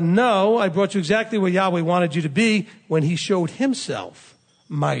 No, I brought you exactly where Yahweh wanted you to be when he showed himself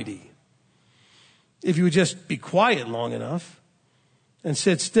mighty. If you would just be quiet long enough and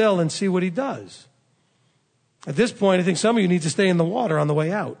sit still and see what he does. At this point, I think some of you need to stay in the water on the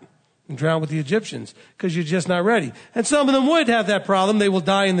way out and drown with the Egyptians because you're just not ready. And some of them would have that problem. They will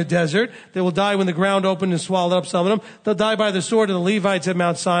die in the desert. They will die when the ground opened and swallowed up some of them. They'll die by the sword of the Levites at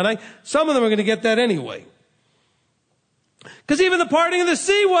Mount Sinai. Some of them are going to get that anyway. Because even the parting of the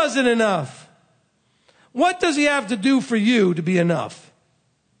sea wasn't enough. What does he have to do for you to be enough?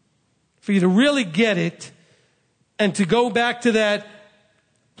 For you to really get it and to go back to that,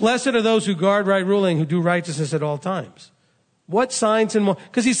 blessed are those who guard right ruling, who do righteousness at all times. What signs and wonders?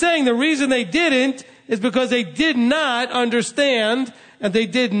 Because he's saying the reason they didn't is because they did not understand and they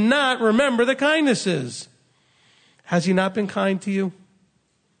did not remember the kindnesses. Has he not been kind to you?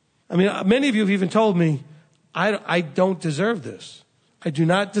 I mean, many of you have even told me, I don't deserve this. I do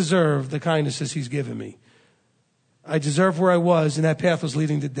not deserve the kindnesses he's given me. I deserve where I was, and that path was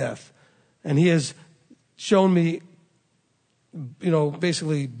leading to death. And he has shown me,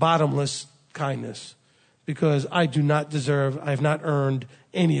 basically bottomless kindness because I do not deserve, I have not earned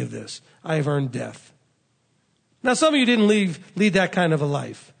any of this. I have earned death. Now, some of you didn't lead that kind of a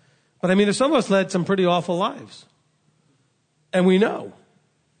life. But I mean, some of us led some pretty awful lives. And we know.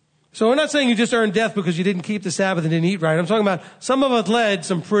 So we're not saying you just earned death because you didn't keep the Sabbath and didn't eat right. I'm talking about some of us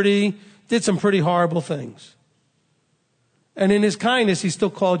did some pretty horrible things. And in his kindness, he still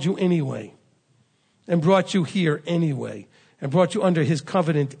called you anyway, and brought you here anyway, and brought you under his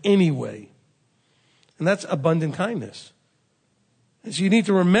covenant anyway. And that's abundant kindness. And so you need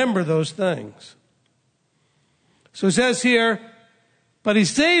to remember those things. So it says here, but he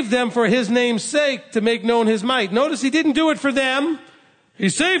saved them for his name's sake to make known his might. Notice he didn't do it for them. He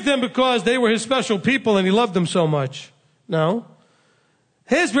saved them because they were his special people and he loved them so much. No.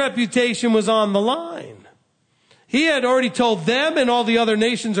 His reputation was on the line. He had already told them, and all the other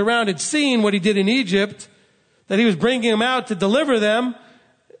nations around had seen what he did in Egypt, that he was bringing them out to deliver them.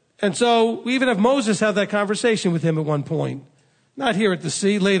 And so we even have Moses have that conversation with him at one point. Not here at the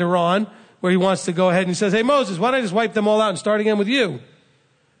sea, later on, where he wants to go ahead and he says, hey, Moses, why don't I just wipe them all out and start again with you?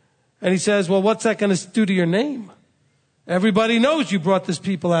 And he says, well, what's that going to do to your name? Everybody knows you brought this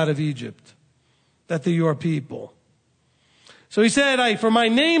people out of Egypt, that they're your people. So he said, for my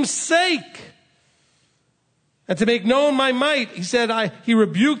name's sake, and to make known my might, he said, he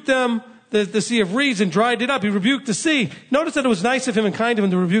rebuked them, the sea of reeds, and dried it up. He rebuked the sea. Notice that it was nice of him and kind of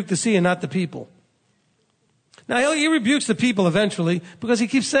him to rebuke the sea and not the people. Now, he rebukes the people eventually because he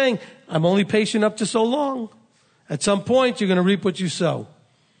keeps saying, I'm only patient up to so long. At some point, you're going to reap what you sow.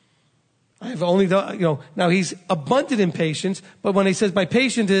 I've only done, now he's abundant in patience, but when he says by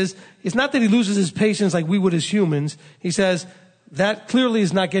patient it's not that he loses his patience like we would as humans. He says, that clearly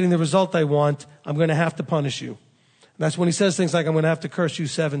is not getting the result I want. I'm going to have to punish you. And that's when he says things like, I'm going to have to curse you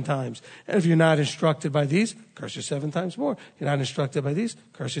 7 times. And if you're not instructed by these, curse you 7 times more. You're not instructed by these,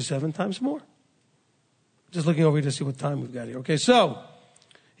 curse you 7 times more. Just looking over here to see what time we've got here. Okay, so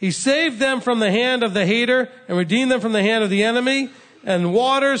he saved them from the hand of the hater and redeemed them from the hand of the enemy. And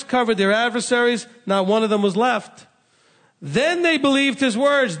waters covered their adversaries. Not one of them was left. Then they believed his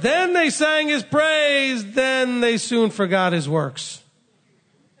words. Then they sang his praise. Then they soon forgot his works.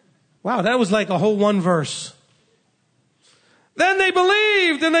 Wow, that was like a whole one verse. Then they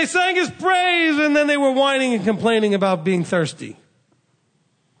believed and they sang his praise. And then they were whining and complaining about being thirsty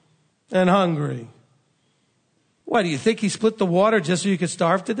and hungry. Why, do you think he split the water just so you could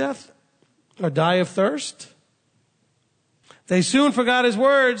starve to death or die of thirst? They soon forgot his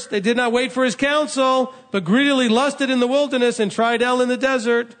words. They did not wait for his counsel, but greedily lusted in the wilderness and tried hell in the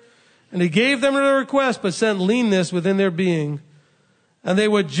desert. And he gave them their request, but sent leanness within their being. And they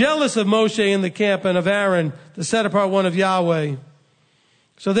were jealous of Moshe in the camp and of Aaron, the set apart one of Yahweh.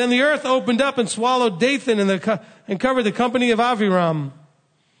 So then the earth opened up and swallowed Dathan and covered the company of Aviram.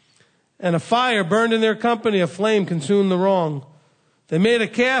 And a fire burned in their company, a flame consumed the wrong. They made a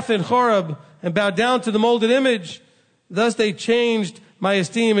calf in Horeb and bowed down to the molded image. Thus they changed my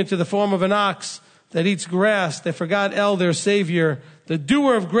esteem into the form of an ox that eats grass. They forgot El, their Savior, the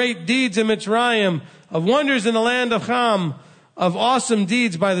doer of great deeds in Mitzrayim, of wonders in the land of Ham, of awesome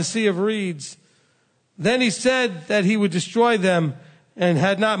deeds by the sea of reeds. Then he said that he would destroy them, and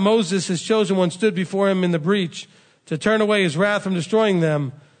had not Moses, his chosen one, stood before him in the breach to turn away his wrath from destroying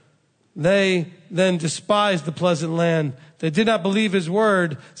them. They then despised the pleasant land. They did not believe his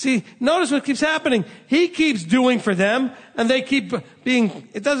word. See, notice what keeps happening. He keeps doing for them, and they keep being,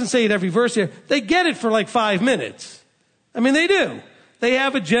 it doesn't say it every verse here, they get it for like 5 minutes. I mean, they do. They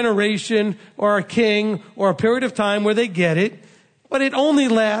have a generation or a king or a period of time where they get it, but it only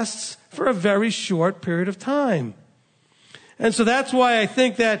lasts for a very short period of time. And so that's why I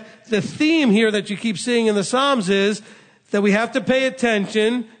think that the theme here that you keep seeing in the Psalms is that we have to pay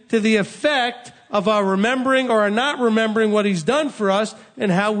attention to the effect of our remembering or our not remembering what he's done for us and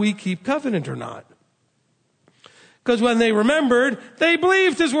how we keep covenant or not. Because when they remembered, they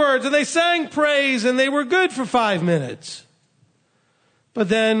believed his words and they sang praise and they were good for 5 minutes. But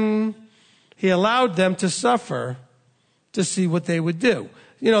then he allowed them to suffer to see what they would do.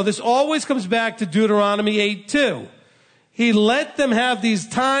 This always comes back to Deuteronomy 8:2. He let them have these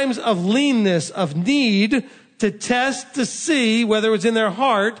times of leanness, of need, to test, to see whether it was in their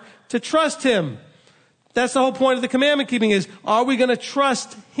heart to trust him. That's the whole point of the commandment keeping is, are we going to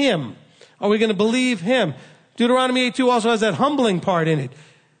trust him? Are we going to believe him? Deuteronomy 8:2 also has that humbling part in it.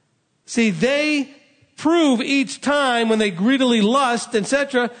 See, they prove each time when they greedily lust,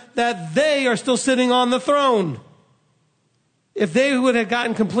 etc., that they are still sitting on the throne. If they would have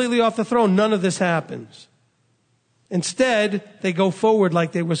gotten completely off the throne, none of this happens. Instead, they go forward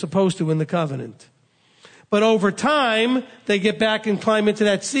like they were supposed to in the covenant. But over time, they get back and climb into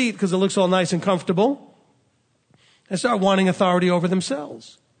that seat because it looks all nice and comfortable and start wanting authority over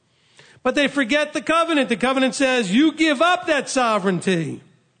themselves. But they forget the covenant. The covenant says, you give up that sovereignty.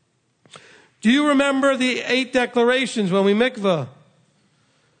 Do you remember the 8 declarations when we mikvah?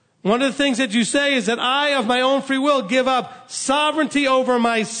 One of the things that you say is that I, of my own free will, give up sovereignty over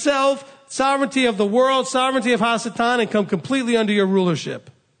myself sovereignty of the world, sovereignty of Hasatan, and come completely under your rulership.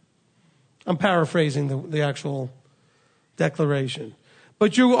 I'm paraphrasing the actual declaration.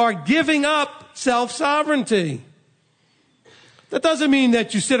 But you are giving up self-sovereignty. That doesn't mean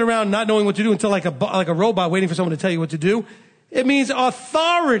that you sit around not knowing what to do until like a robot waiting for someone to tell you what to do. It means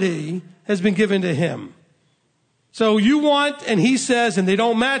authority has been given to him. So you want, and he says, and they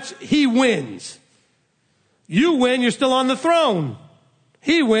don't match, he wins. You win, you're still on the throne.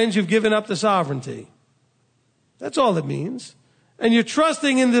 He wins, you've given up the sovereignty. That's all it means. And you're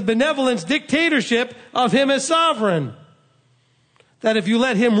trusting in the benevolence dictatorship of him as sovereign. That if you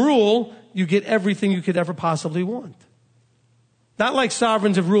let him rule, you get everything you could ever possibly want. Not like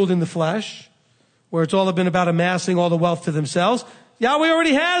sovereigns have ruled in the flesh, where it's all been about amassing all the wealth to themselves. Yahweh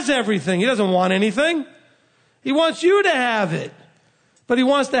already has everything. He doesn't want anything. He wants you to have it. But he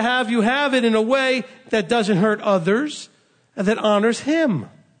wants to have you have it in a way that doesn't hurt others and that honors him.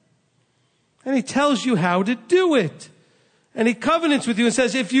 And he tells you how to do it. And he covenants with you and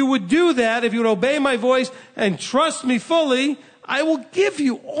says, if you would do that, if you would obey my voice and trust me fully, I will give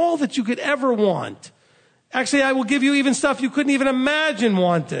you all that you could ever want. Actually, I will give you even stuff you couldn't even imagine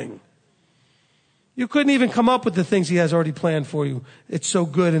wanting. You couldn't even come up with the things he has already planned for you. It's so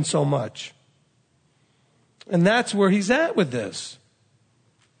good and so much. And that's where he's at with this.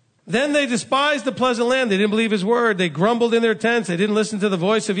 Then they despised the pleasant land. They didn't believe his word. They grumbled in their tents. They didn't listen to the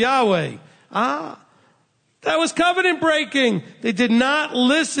voice of Yahweh. That was covenant breaking. They did not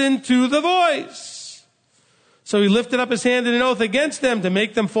listen to the voice. So he lifted up his hand in an oath against them to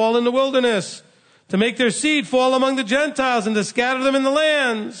make them fall in the wilderness, to make their seed fall among the Gentiles and to scatter them in the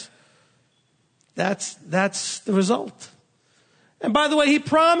lands. That's the result. And by the way, he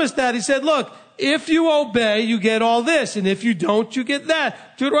promised that. He said, look, if you obey, you get all this. And if you don't, you get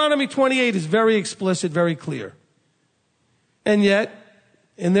that. Deuteronomy 28 is very explicit, very clear. And yet,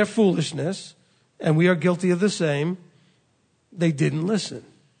 in their foolishness, and we are guilty of the same, they didn't listen.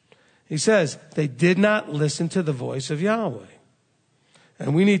 He says, they did not listen to the voice of Yahweh.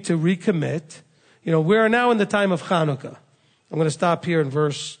 And we need to recommit. You know, we are now in the time of Hanukkah. I'm going to stop here in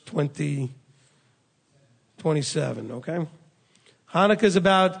verse 27, okay? Hanukkah is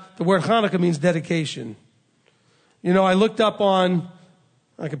about, the word Hanukkah means dedication. You know, I looked up I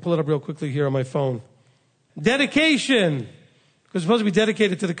can pull it up real quickly here on my phone. Dedication, because it's supposed to be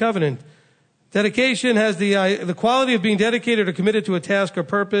dedicated to the covenant. Dedication has the quality of being dedicated or committed to a task or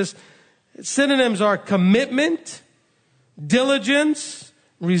purpose. Synonyms are commitment, diligence,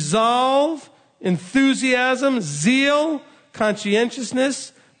 resolve, enthusiasm, zeal,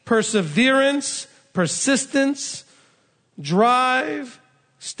 conscientiousness, perseverance, persistence, drive,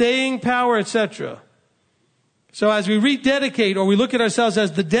 staying power, etc. So as we rededicate, or we look at ourselves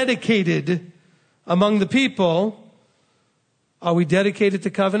as the dedicated among the people, are we dedicated to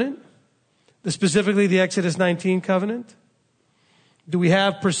covenant? Specifically the Exodus 19 covenant? Do we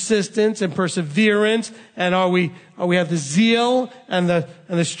have persistence and perseverance? And are we have the zeal and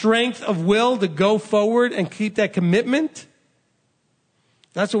the strength of will to go forward and keep that commitment?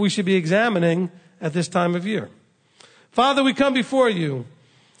 That's what we should be examining at this time of year. Father, we come before you,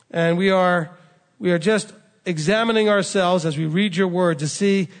 and we are just examining ourselves as we read your word to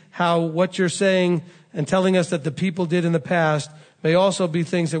see how what you're saying and telling us that the people did in the past may also be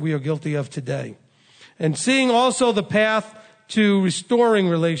things that we are guilty of today. And seeing also the path to restoring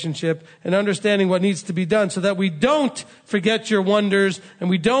relationship and understanding what needs to be done so that we don't forget your wonders and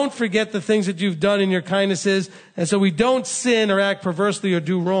we don't forget the things that you've done in your kindnesses, and so we don't sin or act perversely or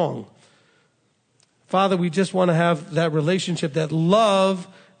do wrong. Father, we just want to have that relationship, that love,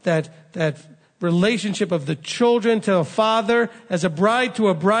 that relationship of the children to a father as a bride to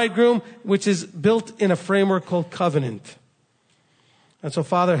a bridegroom, which is built in a framework called covenant. And so,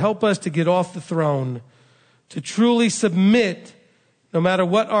 Father, help us to get off the throne, to truly submit, no matter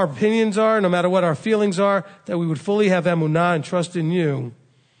what our opinions are, no matter what our feelings are, that we would fully have emunah and trust in you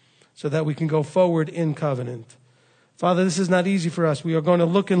so that we can go forward in covenant. Father, this is not easy for us. We are going to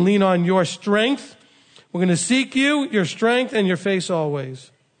look and lean on your strength. We're going to seek you, your strength, and your face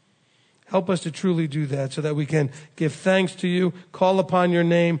always. Help us to truly do that so that we can give thanks to you, call upon your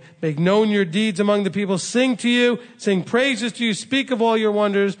name, make known your deeds among the people, sing to you, sing praises to you, speak of all your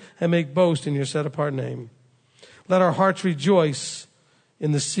wonders, and make boast in your set-apart name. Let our hearts rejoice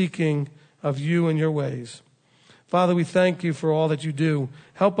in the seeking of you and your ways. Father, we thank you for all that you do.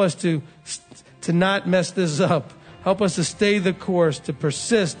 Help us to not mess this up. Help us to stay the course, to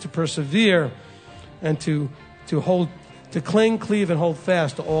persist, to persevere, and to cling, cleave, and hold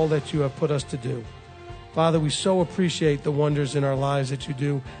fast to all that you have put us to do. Father, we so appreciate the wonders in our lives that you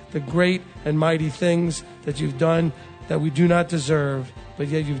do, the great and mighty things that you've done that we do not deserve, but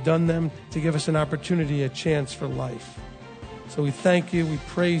yet you've done them to give us an opportunity, a chance for life. So we thank you, we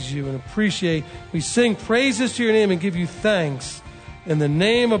praise you, and appreciate. We sing praises to your name and give you thanks in the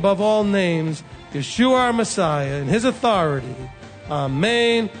name above all names, Yeshua our Messiah, in his authority.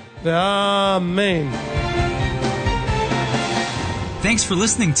 Amen. Amen. Thanks for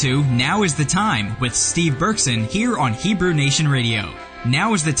listening to Now is the Time with Steve Berkson here on Hebrew Nation Radio.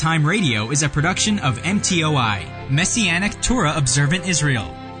 Now is the Time Radio is a production of MTOI, Messianic Torah Observant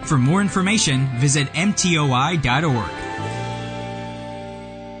Israel. For more information, visit mtoi.org.